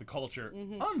very well with the culture,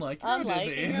 unlike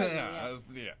Disney.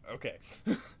 Okay.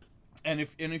 And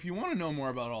if you want to know more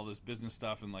about all this business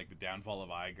stuff and like the downfall of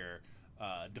Iger,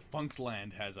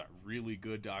 Defunctland has a really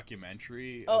good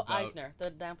documentary. About Eisner, the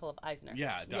downfall of Eisner.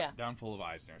 Yeah, downfall of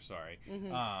Eisner. Sorry,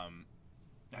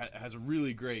 has a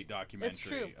really great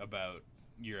documentary about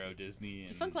Euro Disney.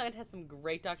 And Defunctland has some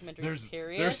great documentaries.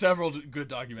 There's several good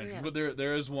documentaries, but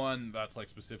there is one that's like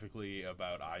specifically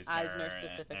about Eisner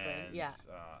specifically, and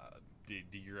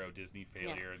the Euro Disney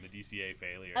failure and the DCA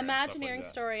failure. Imagineering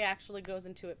story actually goes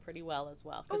into it pretty well as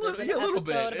well. A little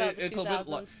bit. It's a bit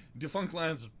like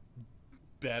Defunctland's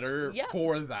better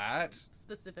for that.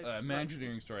 Specific.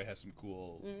 Imagineering story has some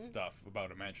cool stuff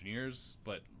about Imagineers,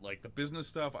 but like the business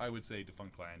stuff, I would say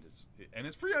Defunctland is, and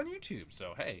it's free on YouTube.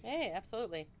 So hey. Hey,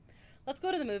 absolutely. Let's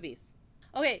go to the movies.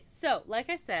 Okay, so like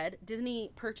I said,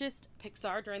 Disney purchased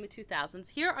Pixar during the 2000s.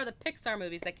 Here are the Pixar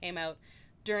movies that came out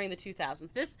during the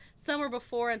 2000s. Some were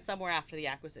before and some were after the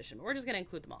acquisition. But we're just going to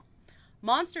include them all.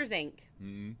 Monsters, Inc.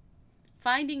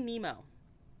 Finding Nemo.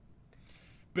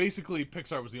 Basically,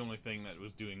 Pixar was the only thing that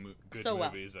was doing good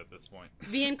movies at this point.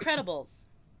 The Incredibles.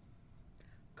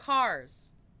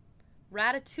 Cars.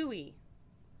 Ratatouille.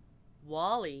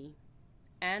 WALL-E.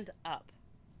 And Up.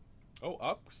 Oh,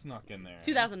 Up snuck in there.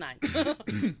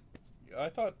 2009. I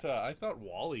thought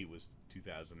WALL-E was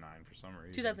 2009 for some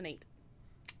reason. 2008.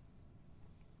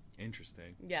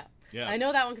 Interesting. Yeah. Yeah. I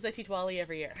know that one because I teach WALL-E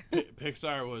every year.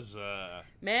 Pixar was...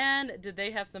 Man, did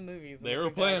they have some movies. They were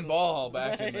playing ball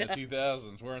back in the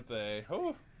 2000s, weren't they?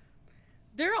 Oh.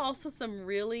 There are also some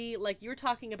really... Like, you were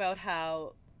talking about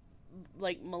how,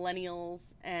 like,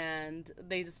 millennials and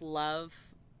they just love,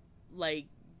 like,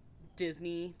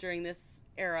 Disney during this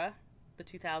era, the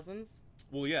 2000s.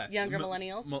 Well, yes. Younger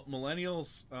millennials.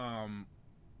 Millennials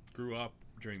grew up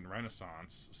during the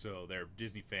Renaissance, so they're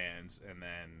Disney fans, and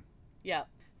then... Yeah.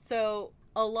 So,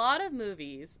 a lot of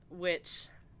movies, which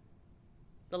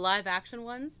the live-action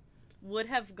ones would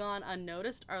have gone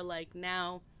unnoticed, are, like,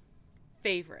 now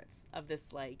favorites of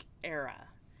this, like, era.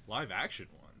 Live-action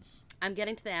ones? I'm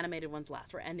getting to the animated ones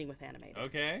last. We're ending with animated.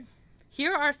 Okay.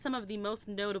 Here are some of the most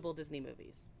notable Disney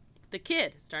movies. The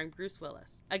Kid, starring Bruce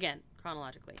Willis. Again,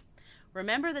 chronologically.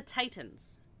 Remember the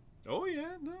Titans. Oh,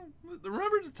 yeah, no.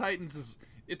 Remember the Titans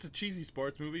it's a cheesy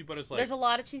sports movie, but it's like... There's a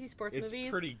lot of cheesy sports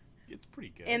movies. It's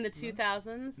pretty good. In the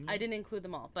 2000s. I didn't include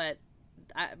them all, but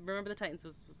Remember the Titans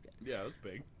was good. Yeah, it was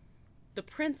big. The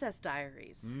Princess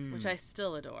Diaries, which I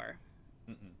still adore.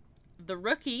 The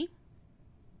Rookie,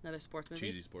 another sports movie.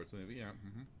 Cheesy sports movie, yeah.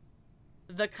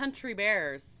 The Country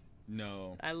Bears.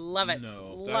 No. I love it.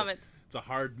 No. Love it. It's a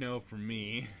hard no from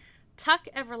me. Tuck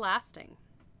Everlasting.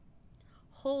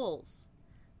 Holes.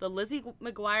 The Lizzie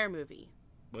McGuire movie.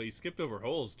 Well, you skipped over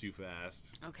Holes too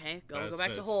fast. Okay, go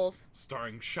back to Holes.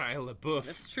 Starring Shia LaBeouf.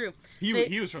 That's true.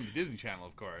 He was from the Disney Channel,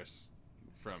 of course.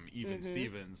 From Even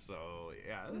Stevens, so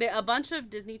yeah. A bunch of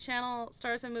Disney Channel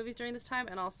stars in movies during this time,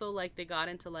 and also like they got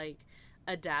into like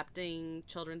adapting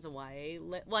children's and YA.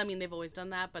 Well, I mean they've always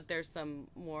done that, but there's some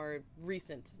more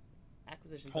recent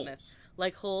acquisitions in this,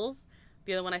 like Holes.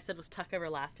 The other one I said was Tuck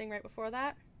Everlasting right before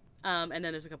that, and then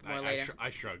there's a couple more later. I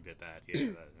shrugged at that. Yeah,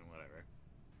 whatever.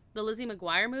 The Lizzie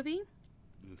McGuire movie.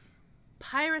 Oof.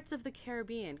 Pirates of the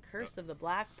Caribbean: Curse of the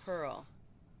Black Pearl.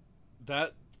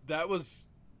 That was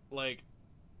like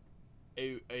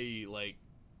a like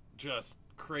just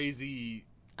crazy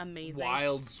Amazing.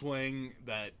 wild swing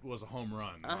that was a home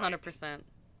run. 100%.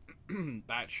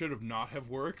 That should have not have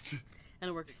worked. And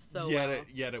it worked so well.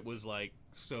 Yet it was like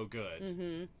so good.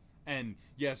 Mm-hmm. And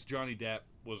yes, Johnny Depp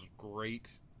was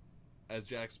great as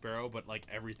Jack Sparrow, but like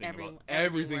everything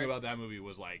about that movie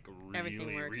was like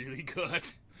really good.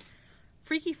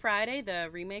 Freaky Friday, the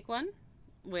remake one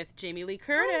with Jamie Lee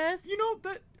Curtis.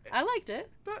 That I liked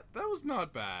it. That was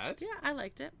not bad. Yeah, I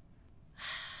liked it.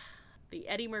 The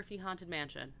Eddie Murphy Haunted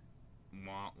Mansion.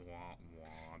 Wah, wah,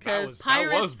 wah. Because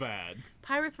that was bad.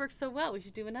 Pirates worked so well. We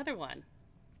should do another one.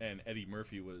 And Eddie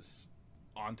Murphy was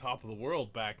on top of the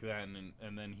world back then,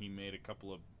 and then he made a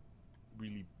couple of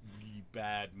really, really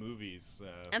bad movies.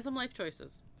 And some life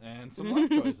choices.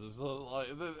 So,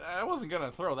 I wasn't going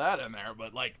to throw that in there,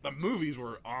 but like the movies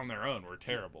were on their own were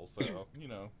terrible, so,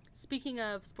 Speaking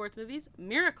of sports movies,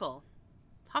 Miracle.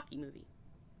 Hockey movie.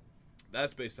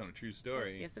 That's based on a true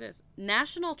story. Yes, it is.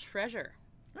 National Treasure.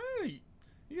 Hey,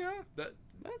 yeah, that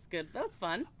was good. That was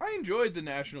fun. I enjoyed the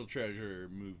National Treasure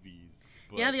movies.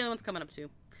 But... Yeah, the other one's coming up too.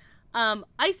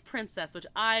 Ice Princess, which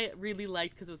I really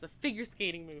liked because it was a figure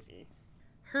skating movie.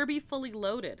 Herbie Fully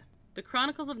Loaded. The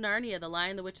Chronicles of Narnia, The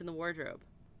Lion, the Witch, and the Wardrobe.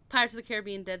 Pirates of the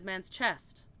Caribbean, Dead Man's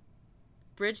Chest.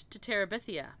 Bridge to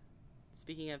Terabithia.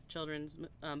 Speaking of children's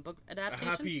book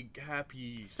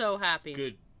adaptations. So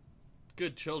happy.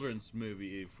 Good children's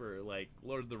movie for like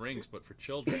Lord of the Rings, but for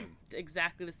children.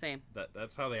 Exactly the same.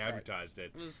 That's how they advertised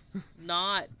it. It was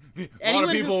not. A lot of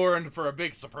people were in for a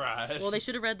big surprise. Well, they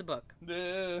should have read the book.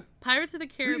 Pirates of the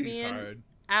Caribbean,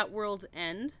 At World's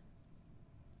End,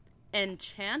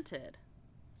 Enchanted,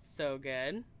 so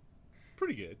good.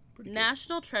 Pretty good.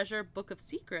 National Treasure, Book of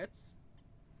Secrets.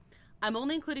 I'm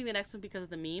only including the next one because of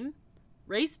the meme.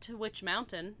 Race to Witch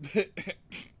Mountain.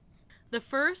 The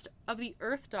first of the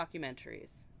Earth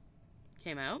documentaries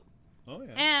came out. Oh,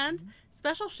 yeah. And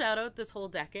special shout out this whole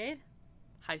decade,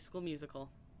 High School Musical.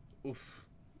 Oof.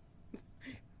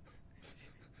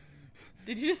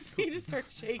 Did you just start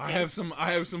shaking? I have some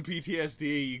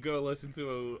PTSD. You go listen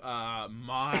to I'm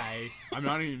not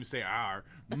even gonna say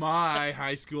my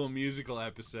High School Musical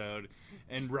episode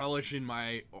and relish in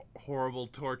my horrible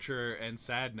torture and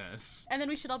sadness. And then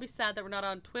we should all be sad that we're not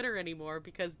on Twitter anymore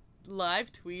because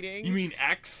live tweeting. You mean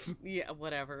X? Yeah,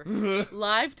 whatever.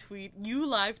 live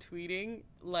tweeting,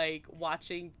 like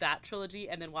watching that trilogy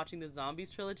and then watching the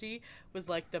Zombies trilogy was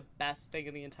like the best thing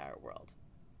in the entire world.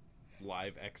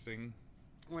 Live Xing?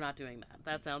 We're not doing that.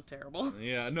 That sounds terrible.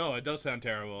 Yeah, no, it does sound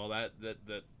terrible.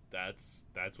 That's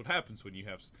what happens when you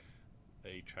have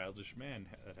a childish man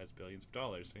that has billions of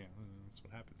dollars. Yeah, that's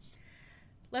what happens.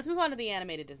 Let's move on to the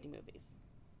animated Disney movies.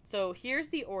 So here's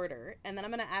the order, and then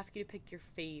I'm going to ask you to pick your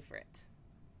favorite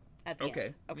at the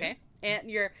end. Okay? Yeah.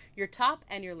 And your top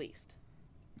and your least.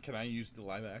 Can I use the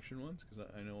live action ones? Because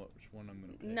I know which one I'm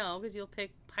going to pick. No, because you'll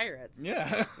pick Pirates.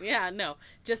 Yeah. Yeah, no.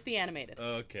 Just the animated.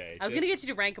 Okay. I was going to get you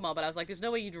to rank them all, but I was like, there's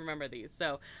no way you'd remember these.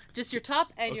 So just your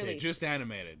top and your least. Okay, just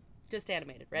animated. Just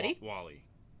animated. Ready? Wall-E.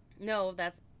 No,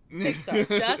 that's Pixar.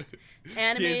 Just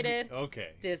animated. Disney. Okay.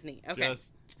 Disney. Okay.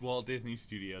 Just Walt Disney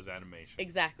Studios animation.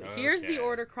 Exactly. Okay. Here's the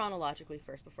order chronologically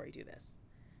first before you do this.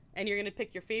 And you're going to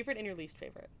pick your favorite and your least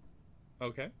favorite.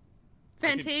 Okay.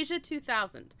 Fantasia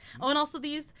 2000. Oh, and also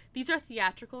these are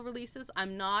theatrical releases.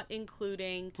 I'm not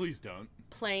including... Please don't.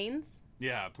 Planes.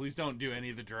 Yeah, please don't do any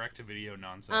of the direct-to-video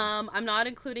nonsense. I'm not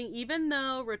including... Even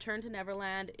though Return to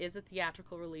Neverland is a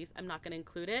theatrical release, I'm not going to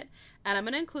include it. And I'm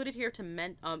going to include it here to...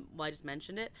 well, I just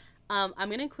mentioned it. I'm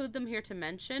going to include them here to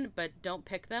mention, but don't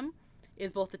pick them.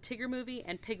 Is both the Tigger movie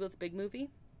and Piglet's Big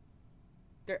Movie.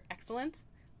 They're excellent,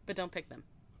 but don't pick them.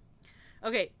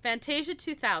 Okay, Fantasia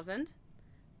 2000,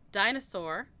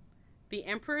 Dinosaur, The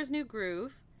Emperor's New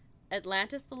Groove,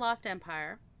 Atlantis the Lost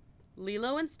Empire,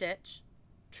 Lilo and Stitch,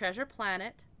 Treasure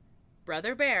Planet,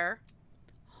 Brother Bear,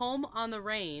 Home on the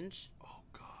Range, oh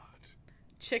God,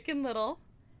 Chicken Little,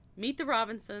 Meet the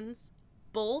Robinsons,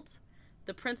 Bolt,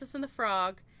 The Princess and the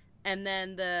Frog, and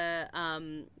then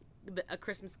A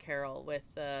Christmas Carol with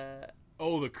the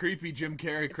creepy Jim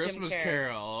Carrey Christmas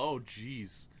Carol. Oh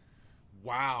jeez,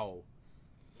 wow.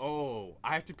 Oh,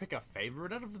 I have to pick a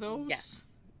favorite out of those?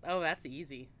 Yes. Oh, that's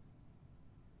easy.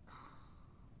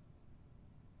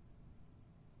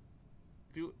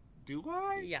 Do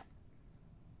I? Yeah.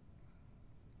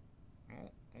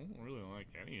 Well, I don't really like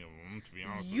any of them, to be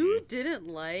honest with you. you. You didn't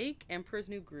like Emperor's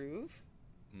New Groove?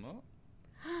 No.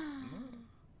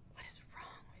 What is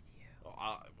wrong with you?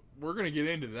 We're gonna get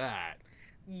into that.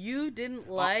 You didn't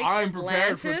like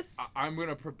Atlantis? I'm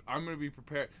gonna be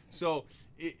prepared. So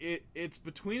it's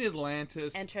between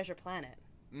Atlantis and Treasure Planet.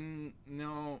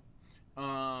 No,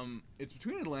 it's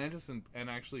between Atlantis and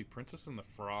actually Princess and the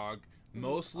Frog.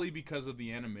 mostly because of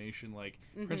the animation. Like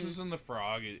Princess and the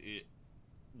Frog, it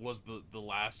was the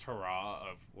last hurrah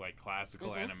of like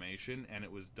classical animation, and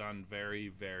it was done very,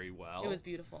 very well. It was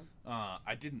beautiful.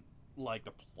 I didn't like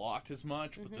the plot as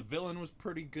much, but the villain was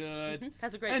pretty good.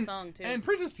 Has a great song too. And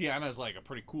Princess Tiana is like a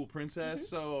pretty cool princess,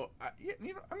 so I'm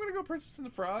gonna go Princess and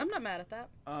the Frog. I'm not mad at that.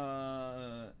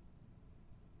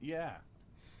 Yeah.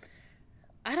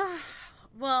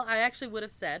 Well, I actually would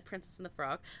have said Princess and the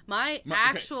Frog. My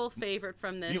actual favorite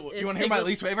from this is... You want to hear my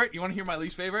least favorite? You want to hear my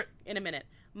least favorite? In a minute.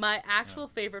 My actual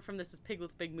favorite from this is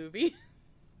Piglet's Big Movie.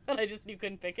 And you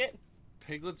couldn't pick it.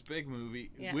 Piglet's Big Movie,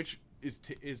 which is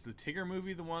the Tigger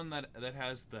movie the one that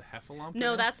has the heffalump?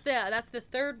 No, that's the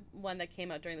third one that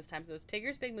came out during this time. So it was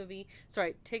Tigger's Big Movie.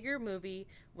 Sorry, Tigger movie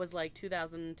was like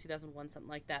 2000, 2001, something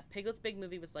like that. Piglet's Big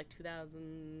Movie was like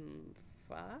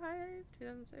 2005,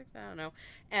 2006, I don't know.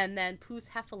 And then Pooh's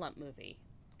Heffalump movie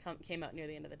came out near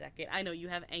the end of the decade. I know you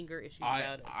have anger issues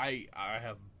about it. I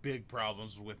have big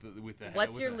problems with that.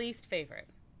 What's your least favorite?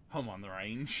 Home on the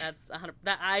Range. That's 100.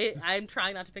 I'm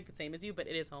trying not to pick the same as you, but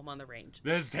it is Home on the Range.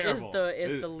 That's terrible.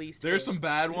 Is the least. There's some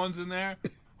bad ones in there.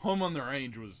 Home on the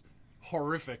Range was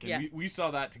horrific, and we saw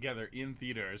that together in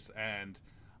theaters. And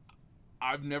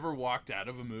I've never walked out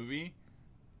of a movie.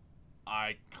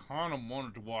 I kind of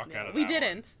wanted to walk out of. We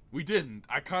didn't. We didn't.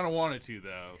 I kind of wanted to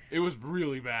though. It was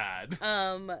really bad.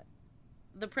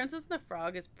 The Princess and the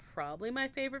Frog is probably my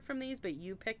favorite from these, but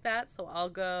you picked that, so I'll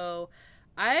go.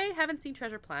 I haven't seen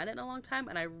Treasure Planet in a long time,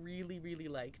 and I really, really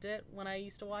liked it when I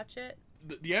used to watch it.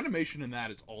 The animation in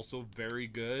that is also very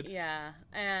good. Yeah,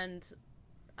 and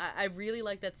I really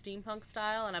like that steampunk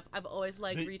style, and I've always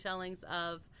liked retellings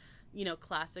of,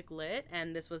 classic lit,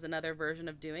 and this was another version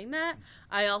of doing that.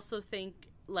 I also think,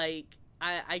 like,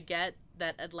 I get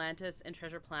that Atlantis and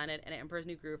Treasure Planet and Emperor's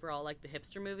New Groove are all like the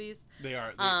hipster movies. They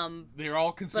are. They're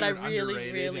all considered underrated. But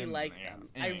I really like them.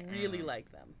 I really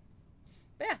like them.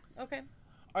 But yeah, okay.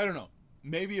 I don't know.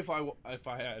 Maybe if I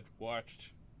had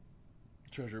watched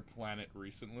Treasure Planet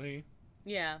recently.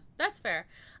 Yeah, that's fair.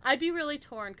 I'd be really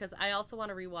torn because I also want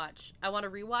to rewatch. I want to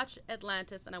rewatch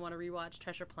Atlantis and I want to rewatch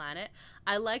Treasure Planet.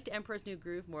 I liked Emperor's New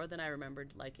Groove more than I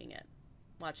remembered liking it.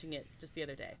 Watching it just the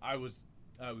other day. I was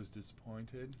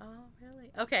disappointed. Oh,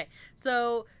 really? Okay,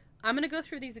 so I'm gonna go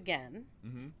through these again,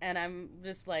 and I'm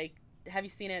just like, have you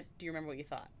seen it? Do you remember what you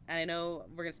thought? And I know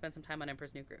we're gonna spend some time on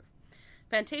Emperor's New Groove.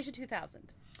 Fantasia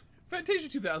 2000. Fantasia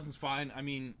 2000's fine. I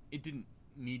mean, it didn't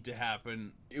need to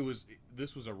happen.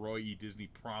 This was a Roy E. Disney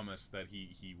promise that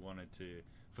he wanted to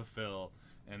fulfill,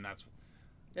 and that's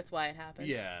why it happened.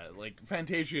 Yeah, like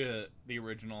Fantasia, the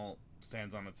original,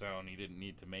 stands on its own. He didn't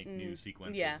need to make new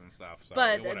sequences and stuff. So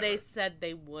but they said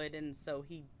they would, and so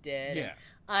he did. Yeah.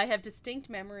 I have distinct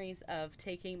memories of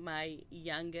taking my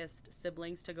youngest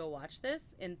siblings to go watch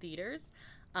this in theaters.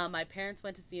 My parents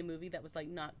went to see a movie that was like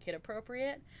not kid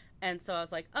appropriate, and so I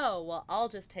was like, "Oh, well, I'll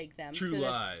just take them." True to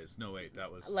Lies. No, wait,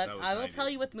 that was. I will tell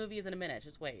you what the movie is in a minute.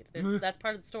 Just wait. That's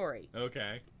part of the story.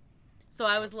 Okay. So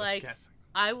I was like,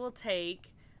 I will take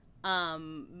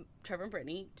Trevor and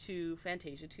Brittany to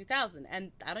Fantasia 2000,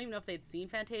 and I don't even know if they'd seen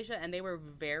Fantasia, and they were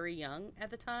very young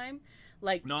at the time,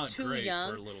 like not too great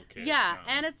young for little kids. Yeah,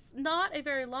 no. and it's not a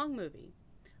very long movie.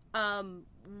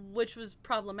 Which was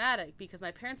problematic because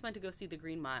my parents went to go see The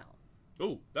Green Mile.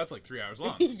 Oh, that's like 3 hours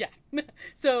long. Yeah.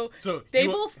 So they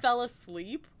both fell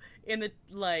asleep in the,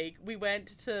 like, we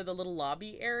went to the little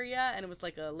lobby area and it was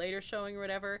like a later showing or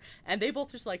whatever, and they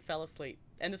both just like fell asleep.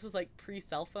 And this was like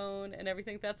pre-cell phone and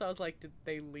everything like that, so I was like, did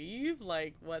they leave?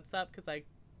 Like, what's up? Because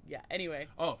anyway.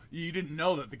 Oh, you didn't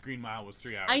know that The Green Mile was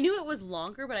 3 hours. I knew it was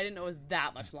longer, but I didn't know it was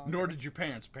that much longer. Nor did your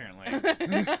parents, apparently.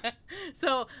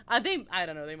 So, I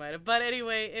don't know, they might have. But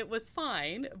anyway, it was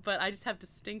fine, but I just have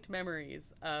distinct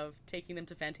memories of taking them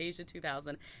to Fantasia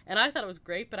 2000. And I thought it was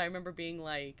great, but I remember being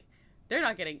like, they're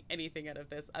not getting anything out of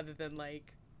this other than,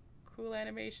 like, cool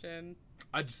animation.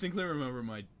 I distinctly remember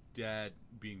my dad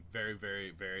being very,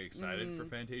 very, very excited for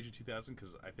Fantasia 2000,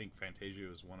 because I think Fantasia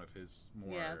was one of his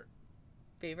more... Yeah.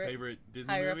 Favorite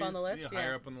Disney higher movies. Up on the list. Yeah,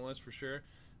 higher up on the list for sure.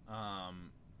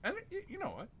 And you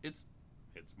know what? It's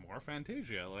more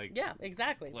Fantasia. Like, yeah,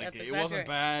 exactly. Like, that's it exactly wasn't right.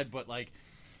 bad, but like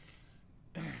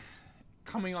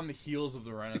coming on the heels of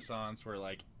the Renaissance, where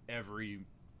like every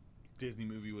Disney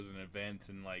movie was an event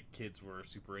and like kids were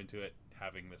super into it,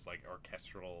 having this like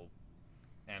orchestral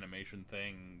animation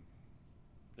thing.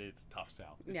 It's tough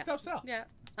sell. It's tough sell. Yeah.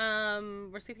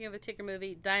 We're speaking of a Tigger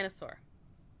movie, Dinosaur.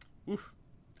 Oof.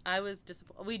 I was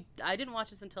disappointed. I didn't watch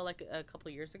this until like a couple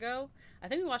of years ago. I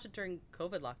think we watched it during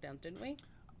COVID lockdowns, didn't we?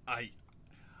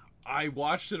 I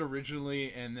watched it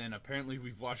originally, and then apparently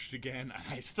we've watched it again, and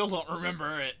I still don't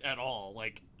remember it at all.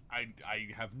 Like, I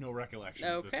have no recollection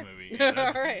of this Okay. movie.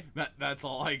 All right. That's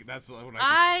all. That's what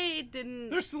I didn't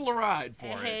There's still a ride for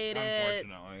hate it. it.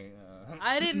 Unfortunately,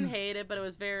 I didn't hate it, but it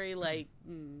was very like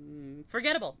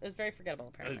forgettable. It was very forgettable,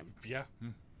 apparently. Yeah.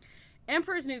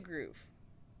 Emperor's New Groove.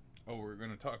 Oh, we're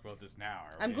gonna talk about this now.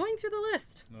 Are I'm we? going through the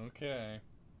list. Okay.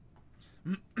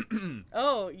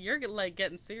 Oh, you're like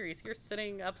getting serious. You're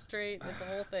sitting up straight. It's a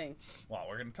whole thing. Well,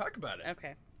 we're gonna talk about it.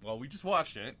 Okay. Well, we just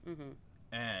watched it, Mm-hmm.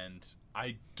 and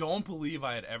I don't believe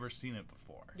I had ever seen it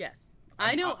before. Yes,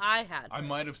 I know I had. I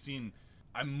might have seen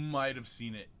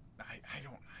it.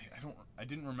 I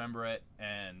didn't remember it,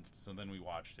 and so then we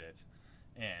watched it,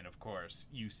 and of course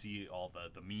you see all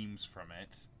the memes from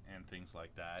it and things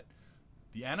like that.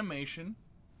 The animation,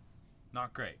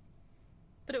 not great.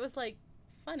 But it was like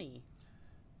funny,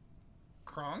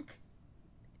 Kronk,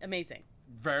 amazing.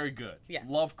 very good. Yes.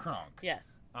 Love Kronk. Yes.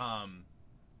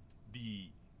 The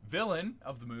villain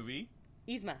of the movie.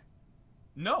 Yzma.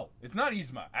 No, it's not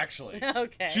Yzma, actually.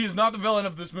 Okay. She is not the villain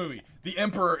of this movie. The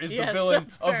Emperor is Yes, the villain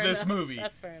that's of fair this enough. movie.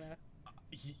 That's fair enough.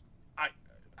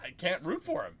 I can't root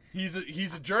for him. He's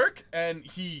a jerk, and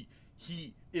he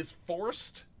is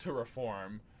forced to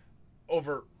reform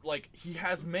over, like, he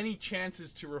has many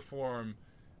chances to reform.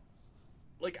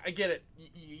 Like, I get it.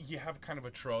 You have kind of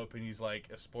a trope, and he's like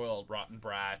a spoiled, rotten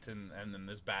brat, and then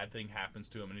this bad thing happens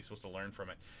to him, and he's supposed to learn from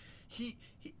it. He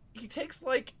takes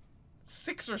like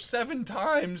 6 or 7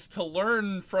 times to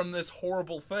learn from this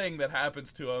horrible thing that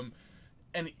happens to him,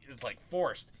 and it's like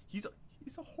forced. He's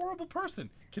a horrible person.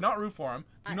 Cannot root for him.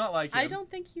 Do not like him. I don't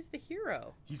think he's the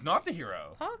hero. He's not the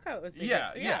hero. Paco was the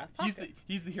Yeah. hero. Yeah,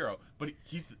 He's the hero, but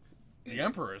the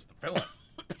Emperor is the villain.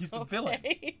 He's the villain.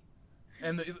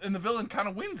 And the villain kind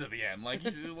of wins at the end. Like,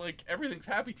 he's like, everything's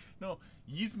happy. No,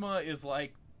 Yzma is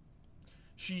like,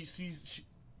 she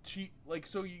like,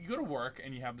 so you go to work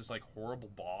and you have this like horrible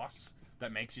boss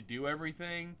that makes you do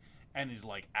everything and is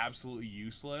like absolutely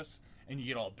useless, and you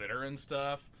get all bitter and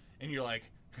stuff, and you're like,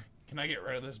 can I get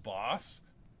rid of this boss?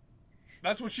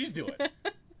 That's what she's doing.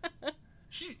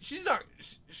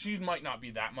 She might not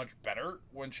be that much better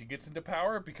when she gets into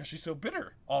power because she's so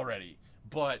bitter already,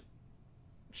 but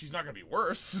she's not gonna be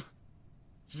worse.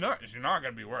 She's not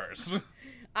gonna be worse.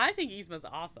 I think Yzma's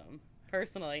awesome,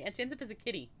 personally, and she ends up as a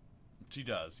kitty. She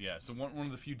does, yeah. So one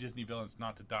of the few Disney villains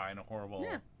not to die in a horrible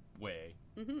way.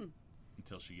 Mm-hmm.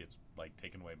 Until she gets like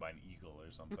taken away by an eagle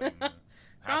or something.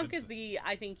 Kronk is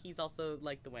I think he's also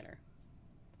like the winner.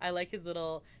 I like his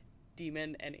little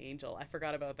demon and angel. I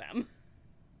forgot about them.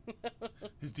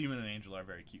 His demon and angel are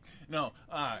very cute. No,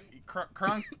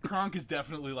 Kronk is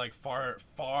definitely like far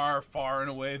and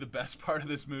away the best part of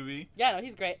this movie. Yeah, no,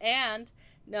 he's great. And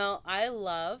no, I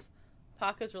love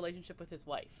Paco's relationship with his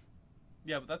wife.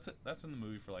 Yeah, but that's in the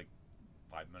movie for like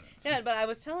 5 minutes. Yeah, but I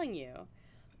was telling you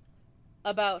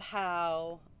about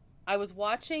how I was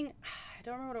watching, I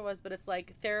don't remember what it was, but it's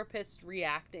like therapists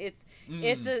react. It's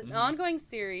an ongoing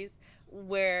series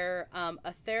where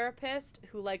a therapist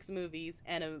who likes movies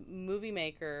and a movie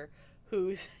maker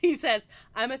he says,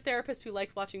 I'm a therapist who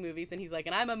likes watching movies, and he's like,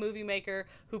 and I'm a movie maker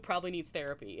who probably needs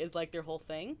therapy, is like their whole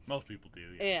thing. Most people do,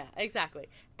 yeah. Yeah, exactly.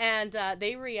 And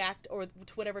they react to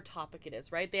whatever topic it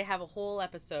is, right? They have a whole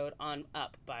episode on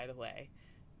Up, by the way.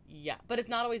 Yeah, but it's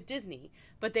not always Disney.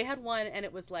 But they had one, and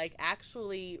it was like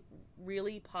actually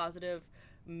really positive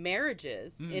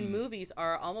marriages in movies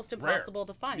are almost impossible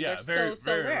to find. Yeah, they're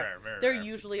very rare. Very they're rare.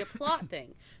 usually a plot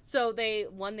thing. So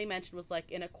one they mentioned was like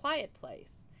In a Quiet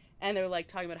Place. And they were like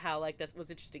talking about how like that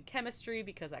was interesting chemistry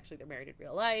because actually they're married in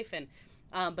real life, and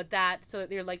so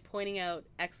they're like pointing out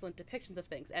excellent depictions of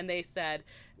things. And they said,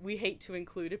 we hate to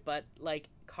include it, but like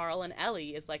Carl and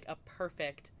Ellie is like a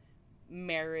perfect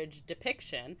marriage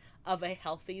depiction of a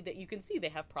healthy, that you can see they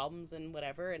have problems and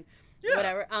whatever and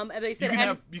whatever. And they said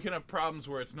you can have problems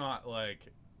where it's not like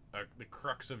the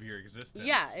crux of your existence.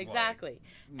 Yeah, exactly.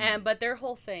 But their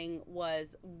whole thing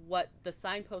was what the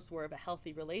signposts were of a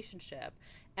healthy relationship,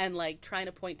 and like trying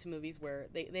to point to movies where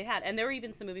they had, and there were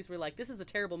even some movies where like, this is a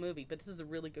terrible movie, but this is a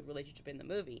really good relationship in the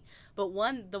movie. But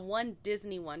the one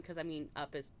Disney one, because I mean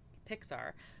Up is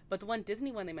Pixar, but the one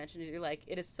Disney one they mentioned, you're like,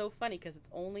 it is so funny because it's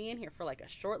only in here for like a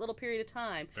short little period of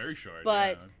time. Very short.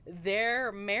 But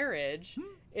their marriage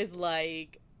is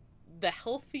like the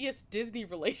healthiest Disney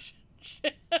relationship.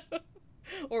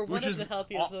 Or one of the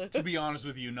healthiest. To be honest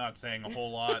with you, not saying a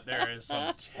whole lot. There is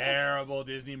some terrible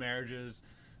Disney marriages.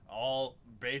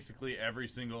 Basically every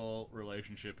single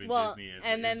relationship in Disney is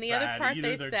and then is the bad. other part Either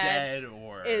they they're said dead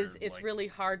or is it's like, really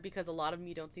hard because a lot of them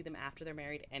you don't see them after they're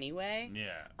married anyway.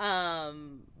 Yeah.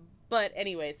 But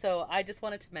anyway, so I just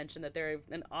wanted to mention that they're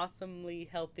an awesomely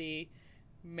healthy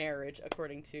marriage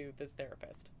according to this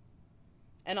therapist.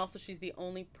 And also, she's the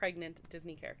only pregnant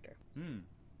Disney character. Hmm.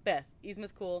 Best.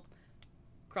 Yzma's cool.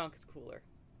 Kronk is cooler.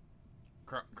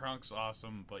 Kronk's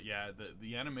awesome, but yeah,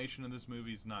 the animation in this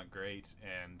movie is not great,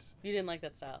 and You didn't like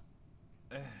that style.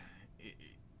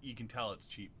 you can tell it's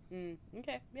cheap.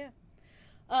 Okay, yeah.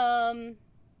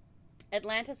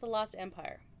 Atlantis: The Lost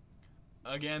Empire.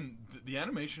 Again, the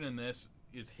animation in this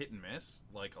is hit and miss.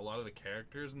 Like, a lot of the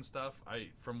characters and stuff,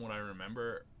 from what I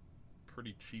remember,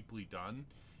 pretty cheaply done.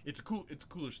 It's a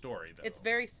cooler story though. It's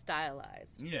very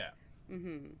stylized. Yeah.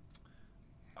 Mm-hmm.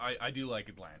 I do like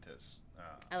Atlantis.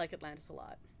 I like Atlantis a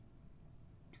lot.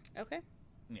 Okay.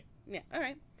 Yeah. Yeah. All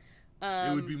right.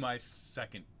 It would be my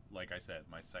second, like I said,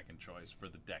 my second choice for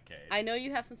the decade. I know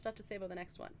you have some stuff to say about the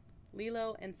next one,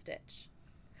 Lilo and Stitch.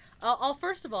 I'll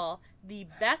first of all, the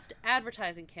best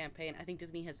advertising campaign I think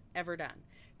Disney has ever done,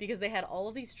 because they had all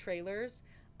of these trailers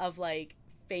of like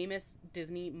famous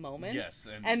Disney moments, yes,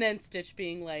 and then Stitch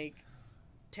being like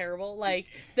terrible, like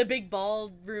the big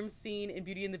ballroom scene in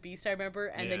Beauty and the Beast, I remember,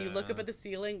 and then you look up at the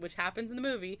ceiling, which happens in the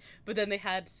movie, but then they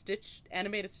had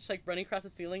animated Stitch like running across the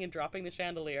ceiling and dropping the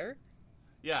chandelier.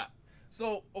 Yeah.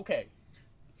 So, okay,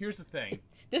 here's the thing.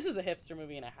 This is a hipster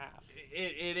movie and a half.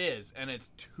 It is, and it's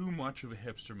too much of a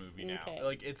hipster movie now. Okay.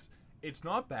 Like, it's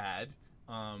not bad.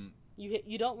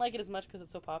 You don't like it as much because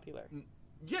it's so popular.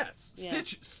 Yes, Yeah.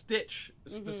 Stitch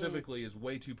specifically is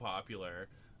way too popular.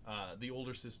 The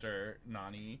older sister,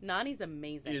 Nani's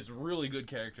amazing. is really good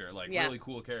character, like really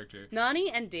cool character. Nani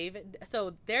and David.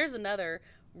 So there's another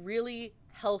really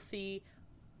healthy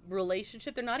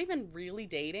relationship. They're not even really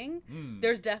dating.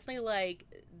 There's definitely like,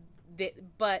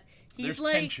 but he's There's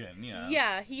like tension. Yeah.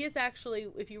 Yeah, he is actually.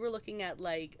 If you were looking at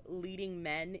like leading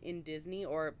men in Disney,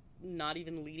 or not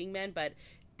even leading men, but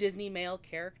Disney male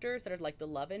characters that are like the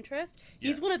love interest,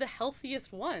 he's one of the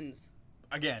healthiest ones.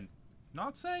 Again,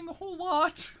 not saying a whole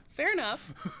lot. Fair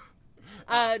enough.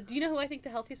 Do you know who I think the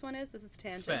healthiest one is? This is a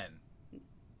tangent. Sven.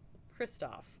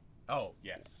 Kristoff. Oh,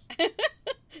 yes.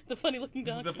 The funny-looking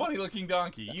donkey. The funny-looking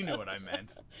donkey. You know what I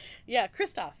meant. Yeah,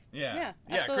 Kristoff. Yeah.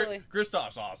 Absolutely.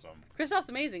 Kristoff's awesome. Kristoff's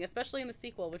amazing, especially in the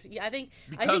sequel, which I think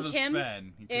Because of him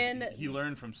Sven. He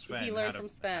learned from Sven. He learned from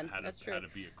Sven. That's true. How to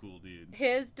be a cool dude.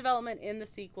 His development in the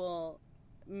sequel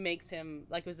makes him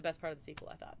like, it was the best part of the sequel,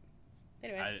 I thought.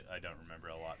 Anyway, I don't remember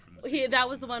a lot from the sequel. That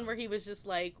was the one where he was just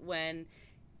like when,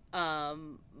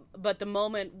 but the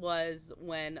moment was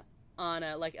when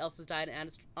Anna, like, Elsa's died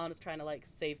and Anna's trying to like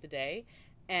save the day,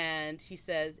 and he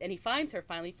says, and he finds her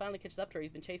finally catches up to her.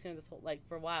 He's been chasing her this whole like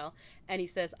for a while, and he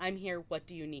says, "I'm here. What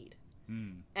do you need?"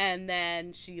 And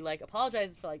then she like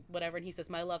apologizes for like whatever, and he says,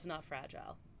 "My love's not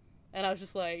fragile," and I was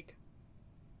just like,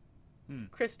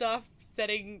 Kristoff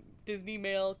setting Disney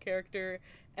male character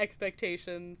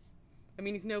expectations. I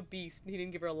mean, he's no beast. He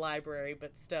didn't give her a library,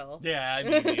 but still. Yeah, I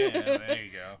mean, there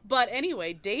you go. But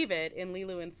anyway, David in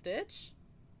Lilo and Stitch,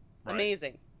 Right.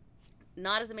 amazing.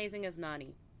 Not as amazing as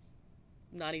Nani.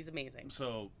 Nani's amazing.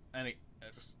 So,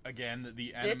 again,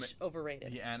 Stitch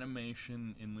overrated. the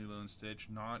animation in Lilo and Stitch,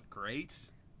 not great.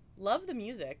 Love the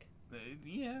music.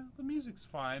 Yeah, the music's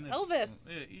fine. Elvis.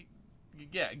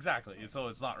 Yeah, exactly. So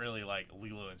it's not really like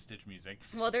Lilo and Stitch music.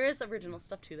 Well, there is original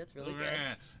stuff too. That's really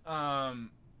good.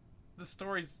 The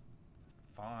story's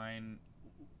fine.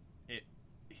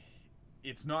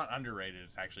 It's not underrated.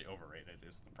 It's actually overrated.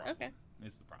 Is the problem? Okay.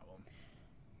 Is the problem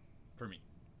for me?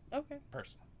 Okay.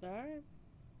 Personally. All right.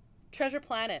 Treasure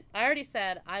Planet. I already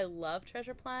said I love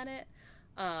Treasure Planet.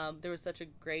 There was such a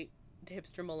great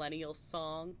hipster millennial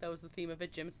song that was the theme of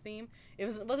it, Jim's theme. It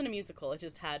wasn't a musical. It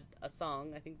just had a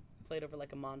song, I think, played over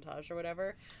like a montage or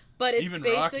whatever. But it's Even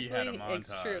basically, Rocky had a montage.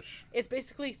 It's true. It's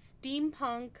basically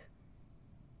steampunk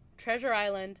Treasure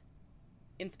Island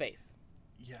in space.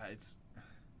 Yeah,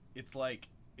 it's like,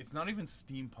 it's not even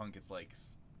steampunk. It's like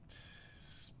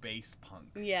space punk.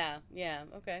 Yeah.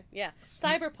 Okay. Yeah.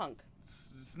 Cyberpunk.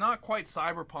 It's not quite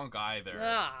cyberpunk either.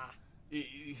 Ah.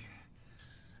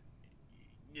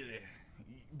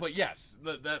 But yes,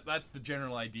 that's the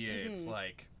general idea. Mm-hmm. It's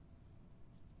like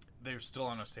they're still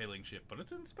on a sailing ship, but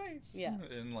it's in space. Yeah.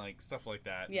 And like stuff like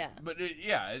that. Yeah. But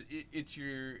it's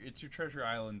your Treasure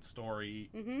Island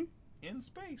story in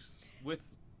space with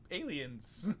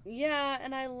aliens. Yeah,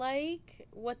 and I like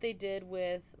what they did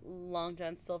with Long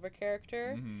John Silver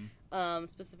character,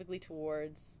 specifically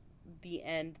towards the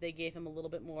end. They gave him a little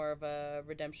bit more of a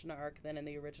redemption arc than in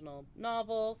the original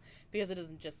novel, because it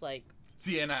isn't just like.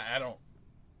 See, and I don't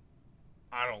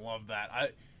love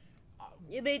that.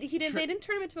 They didn't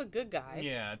turn him into a good guy.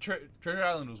 Yeah, Treasure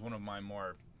Island was one of my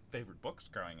more favorite books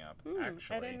growing up.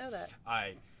 Actually, I didn't know that.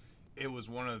 It was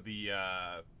one of the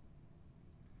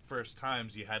first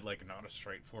times you had like not a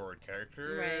straightforward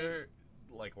character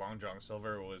like Long John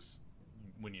Silver was,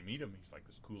 when you meet him, he's like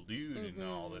this cool dude and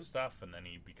all this stuff, and then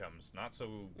he becomes not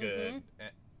so good.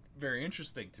 Very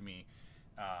interesting to me.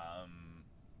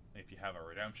 If you have a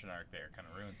redemption arc there, it kind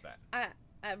of ruins that.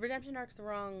 Redemption arc's the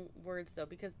wrong words, though,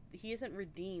 because he isn't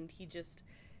redeemed. He just...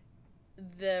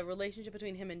 The relationship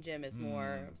between him and Jim is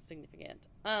more significant.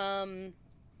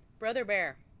 Brother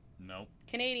Bear. Nope.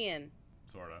 Canadian.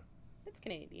 Sorta. It's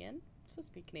Canadian. It's supposed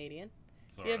to be Canadian.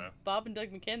 Sorta. We have Bob and Doug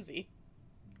McKenzie.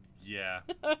 Yeah.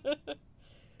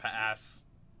 Pass.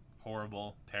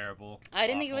 Horrible. Terrible. I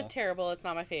didn't think it was terrible. It's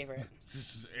not my favorite.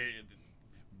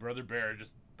 Brother Bear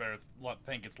just better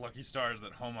think it's lucky stars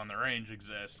that Home on the Range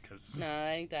exists, because... No,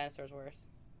 I think Dinosaur's worse.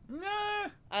 Nah.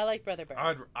 I like Brother Bear.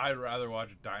 I'd rather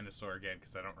watch a dinosaur again,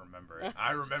 because I don't remember it.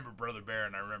 I remember Brother Bear,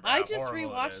 and I remember I how just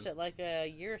horrible rewatched it it like a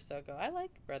year or so ago. I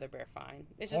like Brother Bear fine.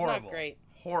 It's just horrible. not great.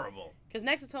 Horrible. Because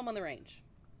next is Home on the Range.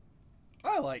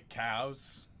 I like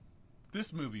cows.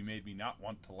 This movie made me not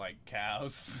want to like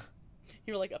cows.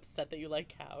 You were like upset that you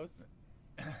like cows.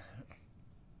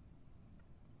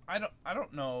 I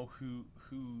don't know who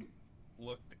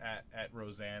looked at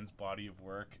Roseanne's body of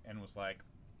work and was like,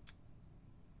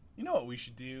 you know what we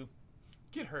should do?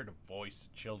 Get her to voice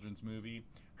a children's movie.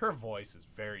 Her voice is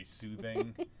very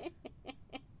soothing.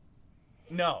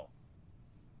 No.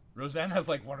 Roseanne has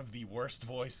like one of the worst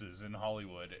voices in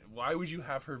Hollywood. Why would you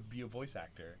have her be a voice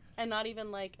actor? And not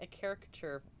even like a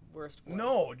caricature worst voice.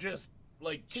 No, just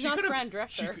like she's not Fran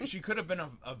Drescher. She could have been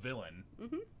a villain.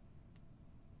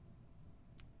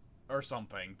 Or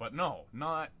something, but no,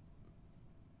 not.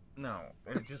 No,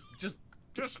 it's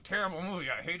just a terrible movie.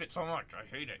 I hate it so much. I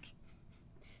hate it.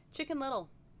 Chicken Little.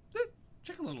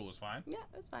 Chicken Little was fine. Yeah,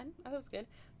 it was fine. I thought it was good.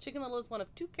 Chicken Little is one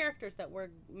of two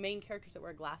main characters that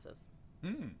wear glasses.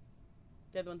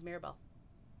 The other one's Mirabelle.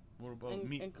 What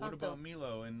about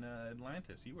Milo in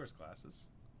Atlantis? He wears glasses.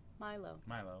 Milo.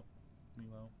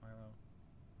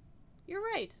 You're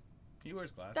right. He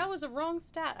wears glasses. That was a wrong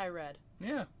stat I read.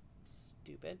 Yeah.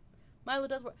 Stupid. Milo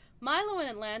does wear... Milo in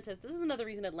Atlantis. This is another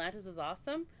reason Atlantis is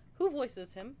awesome. Who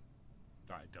voices him?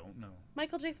 I don't know.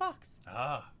 Michael J. Fox.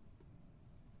 Ah.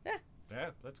 Yeah. Yeah,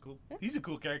 that's cool. Yeah. He's a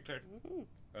cool character.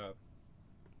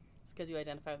 It's because you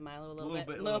identify with Milo a little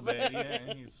bit. A little bit.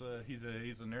 Yeah, he's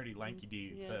a nerdy, lanky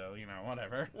dude. Yeah. So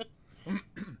whatever.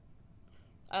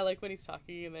 I like when he's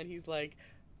talking and then he's like,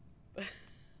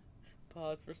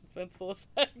 pause for suspenseful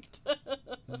effect,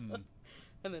 and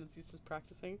then he's just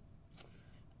practicing.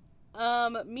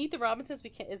 Meet the Robinsons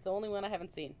is the only one I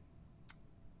haven't seen.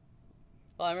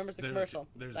 Well, I remember it's a commercial.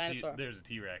 There's a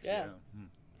T-Rex. Yeah.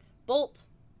 Bolt.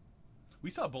 We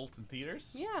saw Bolt in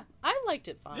theaters. Yeah, I liked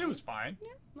it fine. It was fine.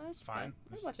 Yeah, no, it was fine.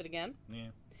 I'd watch it again. Yeah.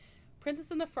 Princess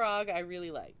and the Frog, I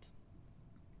really liked.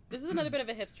 This is another bit of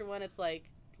a hipster one. It's like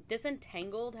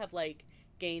Disentangled have like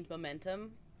gained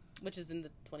momentum, which is in the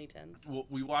 2010s. Well,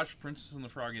 we watched Princess and the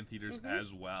Frog in theaters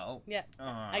as well. Yeah,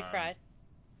 I cried.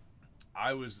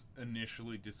 I was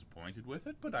initially disappointed with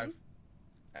it, but like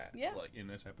in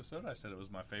this episode, I said it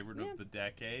was my favorite of the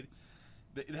decade.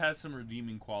 It has some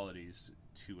redeeming qualities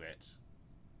to it.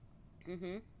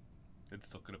 It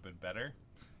still could have been better.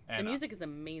 And the music is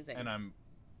amazing. And I'm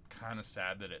kind of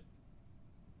sad that it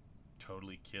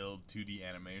totally killed 2D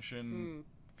animation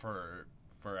for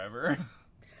forever.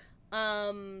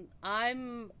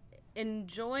 I'm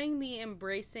enjoying the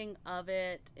embracing of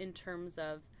it in terms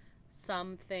of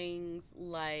some things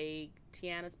like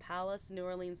Tiana's Palace, New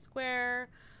Orleans Square.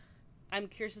 I'm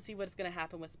curious to see what's going to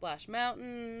happen with Splash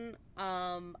Mountain.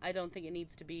 I don't think it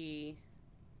needs to be...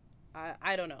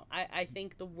 I don't know. I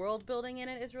think the world building in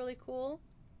it is really cool.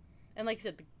 And like you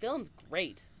said, the villain's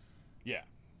great. Yeah.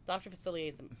 Dr. Facilier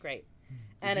is great.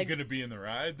 Is he going to be in the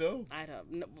ride, though? I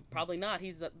don't know. Probably not.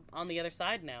 He's on the other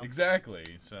side now. Exactly.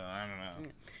 So, I don't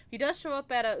know. He does show up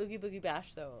at a Oogie Boogie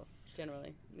Bash, though,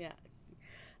 generally. Yeah.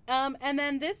 And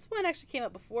then this one actually came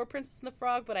up before Princess and the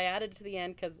Frog, but I added it to the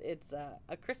end because it's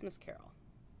A Christmas Carol.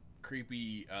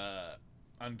 Creepy,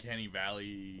 Uncanny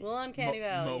Valley. Well, Uncanny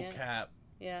Valley, mocap.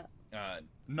 Yeah.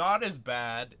 Not as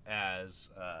bad as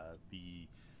the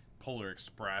Polar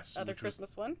Express. Other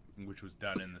Christmas one? Which was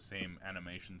done in the same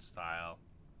animation style.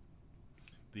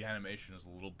 The animation is a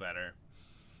little better.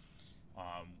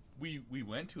 We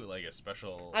went to like a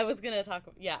special... I was going to talk...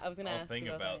 Yeah, I was going to ask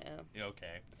you about that. Yeah.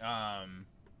 Okay.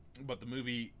 But the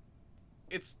movie...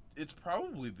 It's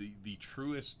probably the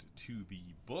truest to the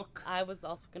book. I was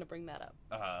also going to bring that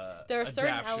up. There are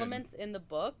certain elements in the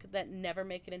book that never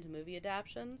make it into movie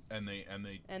adaptions. And they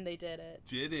did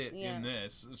it. In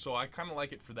this. So I kind of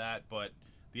like it for that, but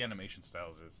the animation style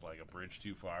is just like a bridge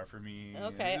too far for me.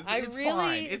 Okay, it's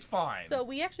fine. It's fine. So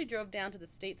we actually drove down to the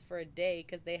States for a day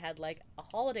because they had like a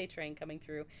holiday train coming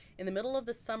through in the middle of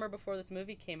the summer before this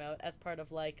movie came out as part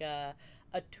of like a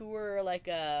tour, like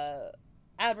a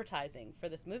advertising for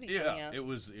this movie coming out. It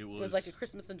was like a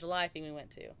Christmas in July thing we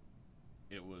went to.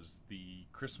 It was the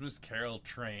Christmas Carol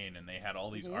train, and they had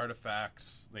all these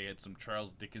artifacts. They had some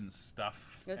Charles Dickens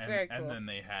stuff. It was very cool. And then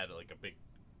they had like a big,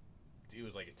 it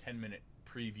was like a 10-minute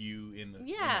preview in the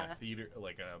theater,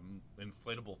 like a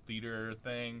inflatable theater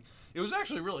thing. It was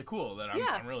actually really cool. That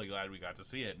I'm really glad we got to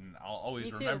see it, and I'll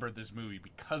always remember this movie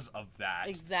because of that.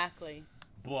 Exactly.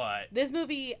 But this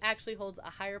movie actually holds a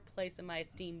higher place in my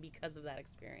esteem because of that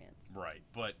experience. Right,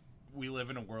 but we live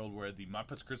in a world where the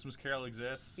Muppets Christmas Carol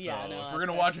exists. So Yeah, no, if we're going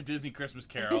to watch a Disney Christmas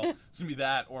Carol, it's going to be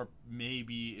that, or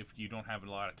maybe if you don't have a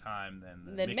lot of time,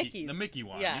 then Mickey's. The Mickey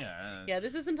one. Yeah,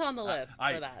 this isn't on the list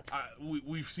for that.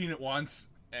 We've seen it once,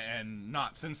 and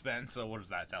not since then, so what does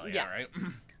that tell you, right?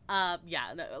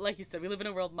 No, like you said, we live in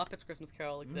a world Muppets Christmas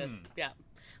Carol exists. Yeah.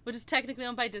 Which is technically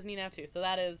owned by Disney now, too. So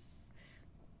that is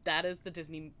the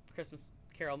Disney Christmas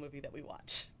Carol movie that we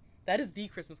watch. That is the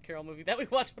Christmas Carol movie that we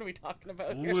watch. What are we talking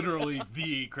about here? Literally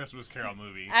the Christmas Carol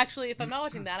movie. Actually, if I'm not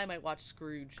watching that, I might watch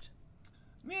Scrooged.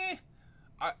 Meh.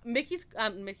 Mickey's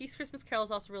Christmas Carol is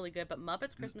also really good, but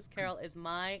Muppets Christmas Carol is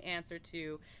my answer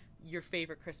to your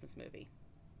favorite Christmas movie.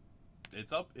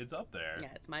 It's up there. Yeah,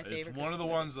 it's my favorite. It's one of the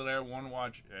ones that I want to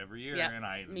watch every year, and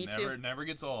it never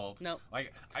gets old. Nope.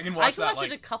 Like I can watch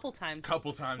it a couple times.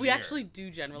 We actually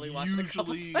do generally watch it a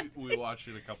couple times. We watch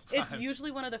it a couple times. It's usually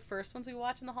one of the first ones we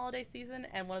watch in the holiday season,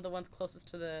 and one of the ones closest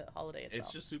to the holiday itself.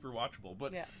 It's just super watchable.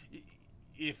 But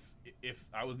if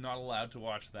I was not allowed to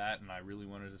watch that, and I really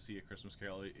wanted to see a Christmas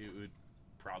Carol, it would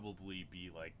probably be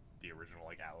like the original,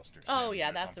 like Alistair Sims. Oh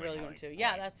yeah, that's a really one too.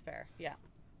 Yeah, that's fair. Yeah.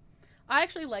 I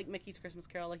actually like Mickey's Christmas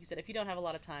Carol, like you said, if you don't have a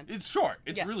lot of time. It's short.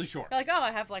 It's really short. You're like, oh,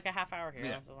 I have like a half hour here.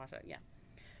 Yeah. I'll watch it.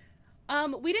 Yeah.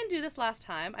 We didn't do this last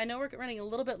time. I know we're running a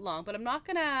little bit long, but I'm not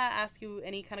going to ask you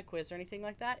any kind of quiz or anything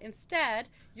like that. Instead,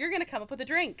 you're going to come up with a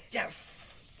drink.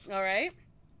 Yes! All right?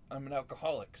 I'm an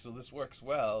alcoholic, so this works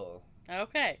well.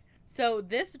 Okay. So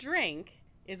this drink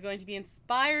is going to be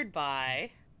inspired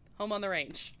by Home on the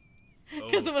Range.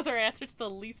 Because it was our answer to the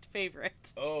least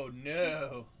favorite. Oh,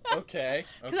 no. Okay.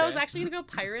 Because I was actually going to go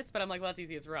Pirates, but I'm like, well, that's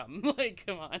easy. It's rum. Like,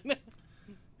 come on.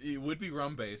 It would be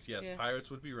rum-based, yes. Yeah. Pirates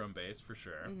would be rum-based, for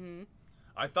sure. Mm-hmm.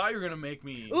 I thought you were going to make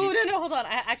me... Ooh, no, hold on.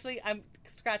 I'm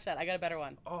scratch that. I got a better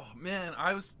one. Oh, man.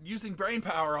 I was using brain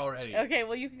power already. Okay,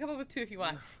 well, you can come up with two if you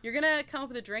want. You're going to come up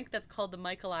with a drink that's called the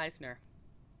Michael Eisner.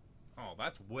 Oh,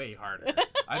 that's way harder.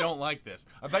 I don't like this.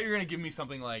 I thought you were going to give me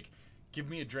something like, give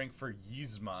me a drink for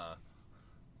Yzma.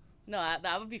 No,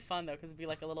 that would be fun though, because it'd be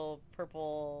like a little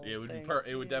purple. Yeah, it would be.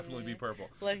 It would definitely be purple.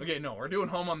 Like, okay, no, we're doing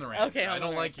Home on the Range. Okay, I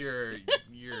don't like your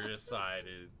side.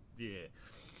 Yeah.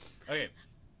 Okay.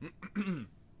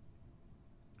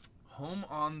 Home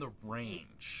on the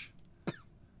Range.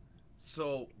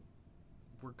 So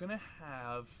we're gonna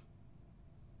have.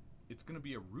 It's gonna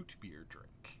be a root beer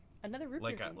drink. Another root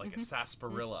beer drink. Like a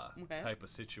sarsaparilla type of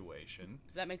situation.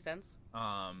 That makes sense.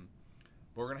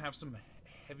 We're gonna have some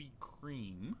heavy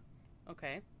cream.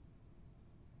 Okay.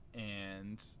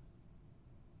 And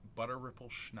butter ripple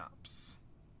schnapps.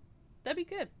 That'd be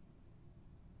good.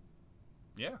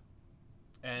 Yeah.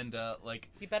 And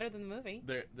be better than the movie.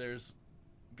 There's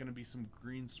gonna be some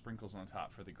green sprinkles on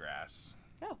top for the grass.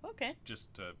 Oh, okay.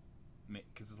 Just to make,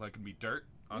 because it's like gonna be dirt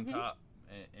on top,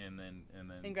 and then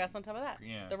grass on top of that.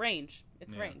 Yeah. The range.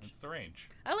 It's the range. It's the range.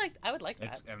 I would like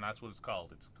that. And that's what it's called.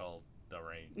 It's called the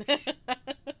range.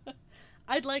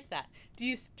 I'd like that. Do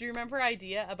you remember our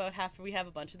idea about after we have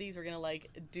a bunch of these, we're gonna like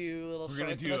do little. We're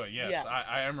gonna do it. Yes, yeah.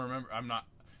 I am. Remember, I'm not.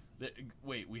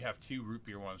 Wait, we have 2 root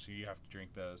beer ones, so you have to drink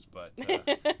those. But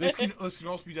this can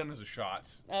also be done as a shot.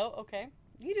 Oh, okay.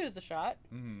 You do it as a shot.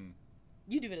 Mm-hmm.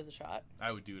 You do it as a shot.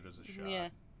 I would do it as a shot. Yeah,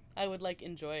 I would like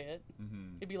enjoy it.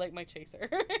 Mm-hmm. It'd be like my chaser.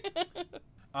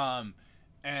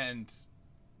 And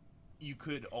you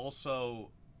could also,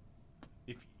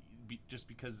 just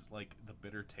because like the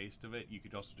bitter taste of it, you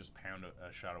could also just pound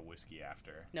a shot of whiskey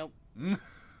after. Nope.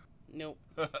 Nope.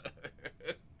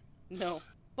 No.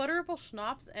 Butter ripple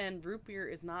schnapps and root beer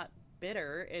is not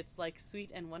bitter. It's like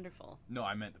sweet and wonderful. No,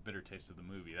 I meant the bitter taste of the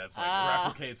movie. That's like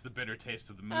replicates the bitter taste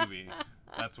of the movie.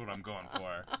 That's what I'm going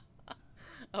for.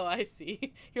 Oh, I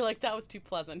see. You're like, that was too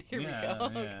pleasant. Here we go. Yeah.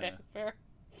 Okay, fair.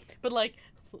 But like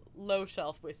low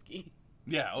shelf whiskey.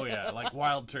 Yeah, oh yeah, like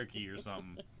Wild Turkey or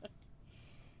something.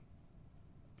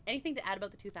 Anything to add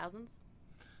about the 2000s?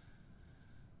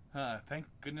 Thank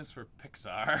goodness for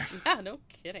Pixar. Yeah, no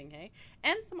kidding, hey?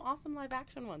 And some awesome live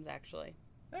action ones, actually.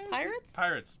 Pirates?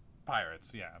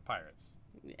 Pirates, yeah, pirates.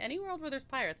 Any world where there's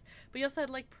pirates. But you also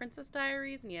had, like, Princess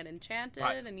Diaries, and you had Enchanted,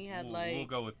 and you had, like... We'll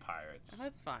go with pirates. Oh,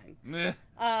 that's fine. The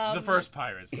first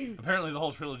Pirates. Apparently the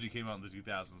whole trilogy came out in the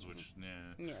 2000s, which,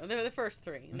 Yeah, they're the first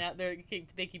three. Now they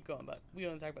keep going, but we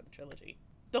only talk about the trilogy.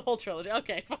 The whole trilogy.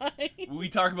 Okay, fine. We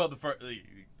talk about the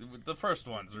first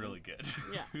one's really good.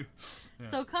 Yeah.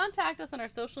 So contact us on our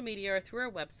social media or through our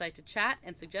website to chat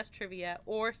and suggest trivia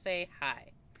or say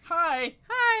hi. Hi!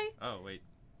 Hi! Oh, wait.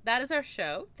 That is our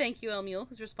show. Thank you, El Mule,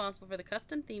 who's responsible for the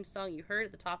custom theme song you heard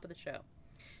at the top of the show.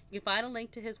 You can find a link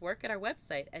to his work at our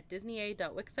website at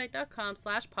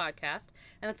disneya.wixsite.com/podcast,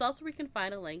 and that's also where you can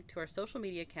find a link to our social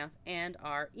media accounts and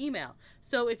our email.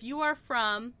 So if you are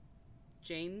from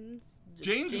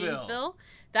Janesville,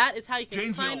 that is how you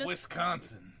can find us.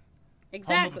 Wisconsin.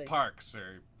 Exactly. Home of the parks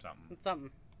or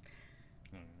something.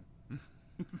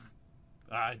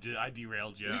 I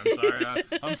derailed you. I'm sorry.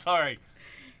 I'm sorry.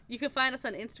 You can find us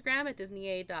on Instagram at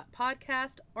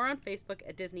disneya.podcast or on Facebook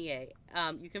at disneya.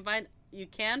 You can find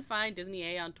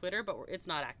disneya on Twitter, but it's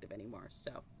not active anymore.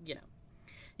 So, you know.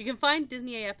 You can find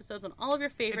disneya episodes on all of your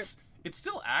favorite... It's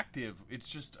still active. It's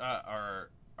just our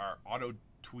auto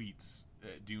tweets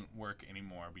don't work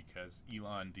anymore because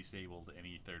Elon disabled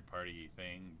any third-party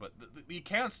thing. But the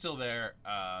account's still there.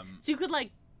 So you could,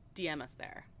 like, DM us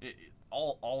there.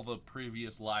 All the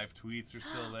previous live tweets are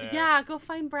still there. Yeah, go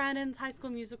find Brandon's High School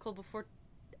Musical before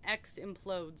X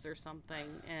implodes or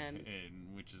something, and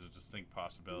which is a distinct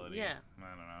possibility. Yeah,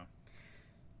 I don't know.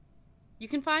 You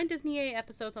can find Disney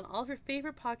episodes on all of your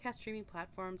favorite podcast streaming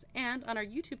platforms and on our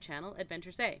YouTube channel,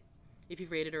 Adventures A. If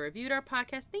you've rated or reviewed our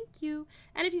podcast, thank you,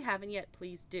 and if you haven't yet,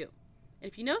 please do. And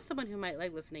if you know someone who might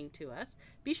like listening to us,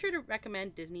 be sure to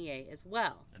recommend Disney A as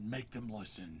well. And make them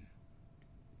listen.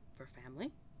 For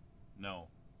family? No.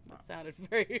 That sounded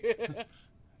very...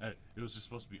 It was just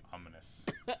supposed to be ominous.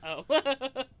 Oh. Do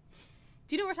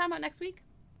you know what we're talking about next week?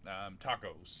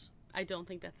 Tacos. I don't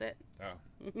think that's it. Oh.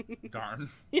 Darn.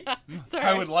 Yeah, sorry.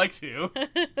 I would like to.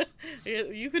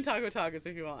 You can talk about tacos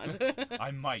if you want.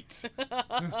 I might.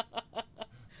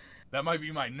 That might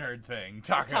be my nerd thing.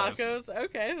 Tacos. Tacos?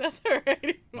 Okay, that's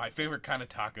alright. My favorite kind of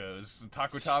tacos.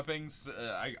 Taco toppings.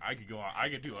 I could go on. I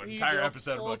could do an entire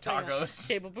episode about tacos.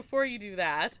 Okay, but before you do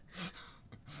that...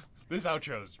 This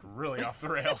outro's really off the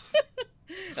rails.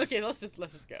 Okay, let's just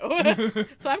go.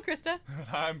 So I'm Krysta. And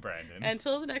I'm Brandon.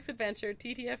 Until the next adventure,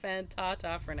 TTFN,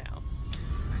 ta-ta for now.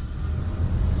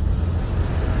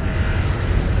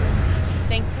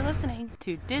 Thanks for listening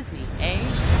to Disney A.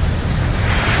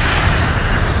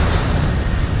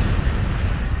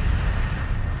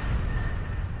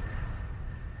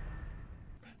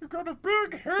 You got a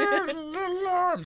big head and little arms.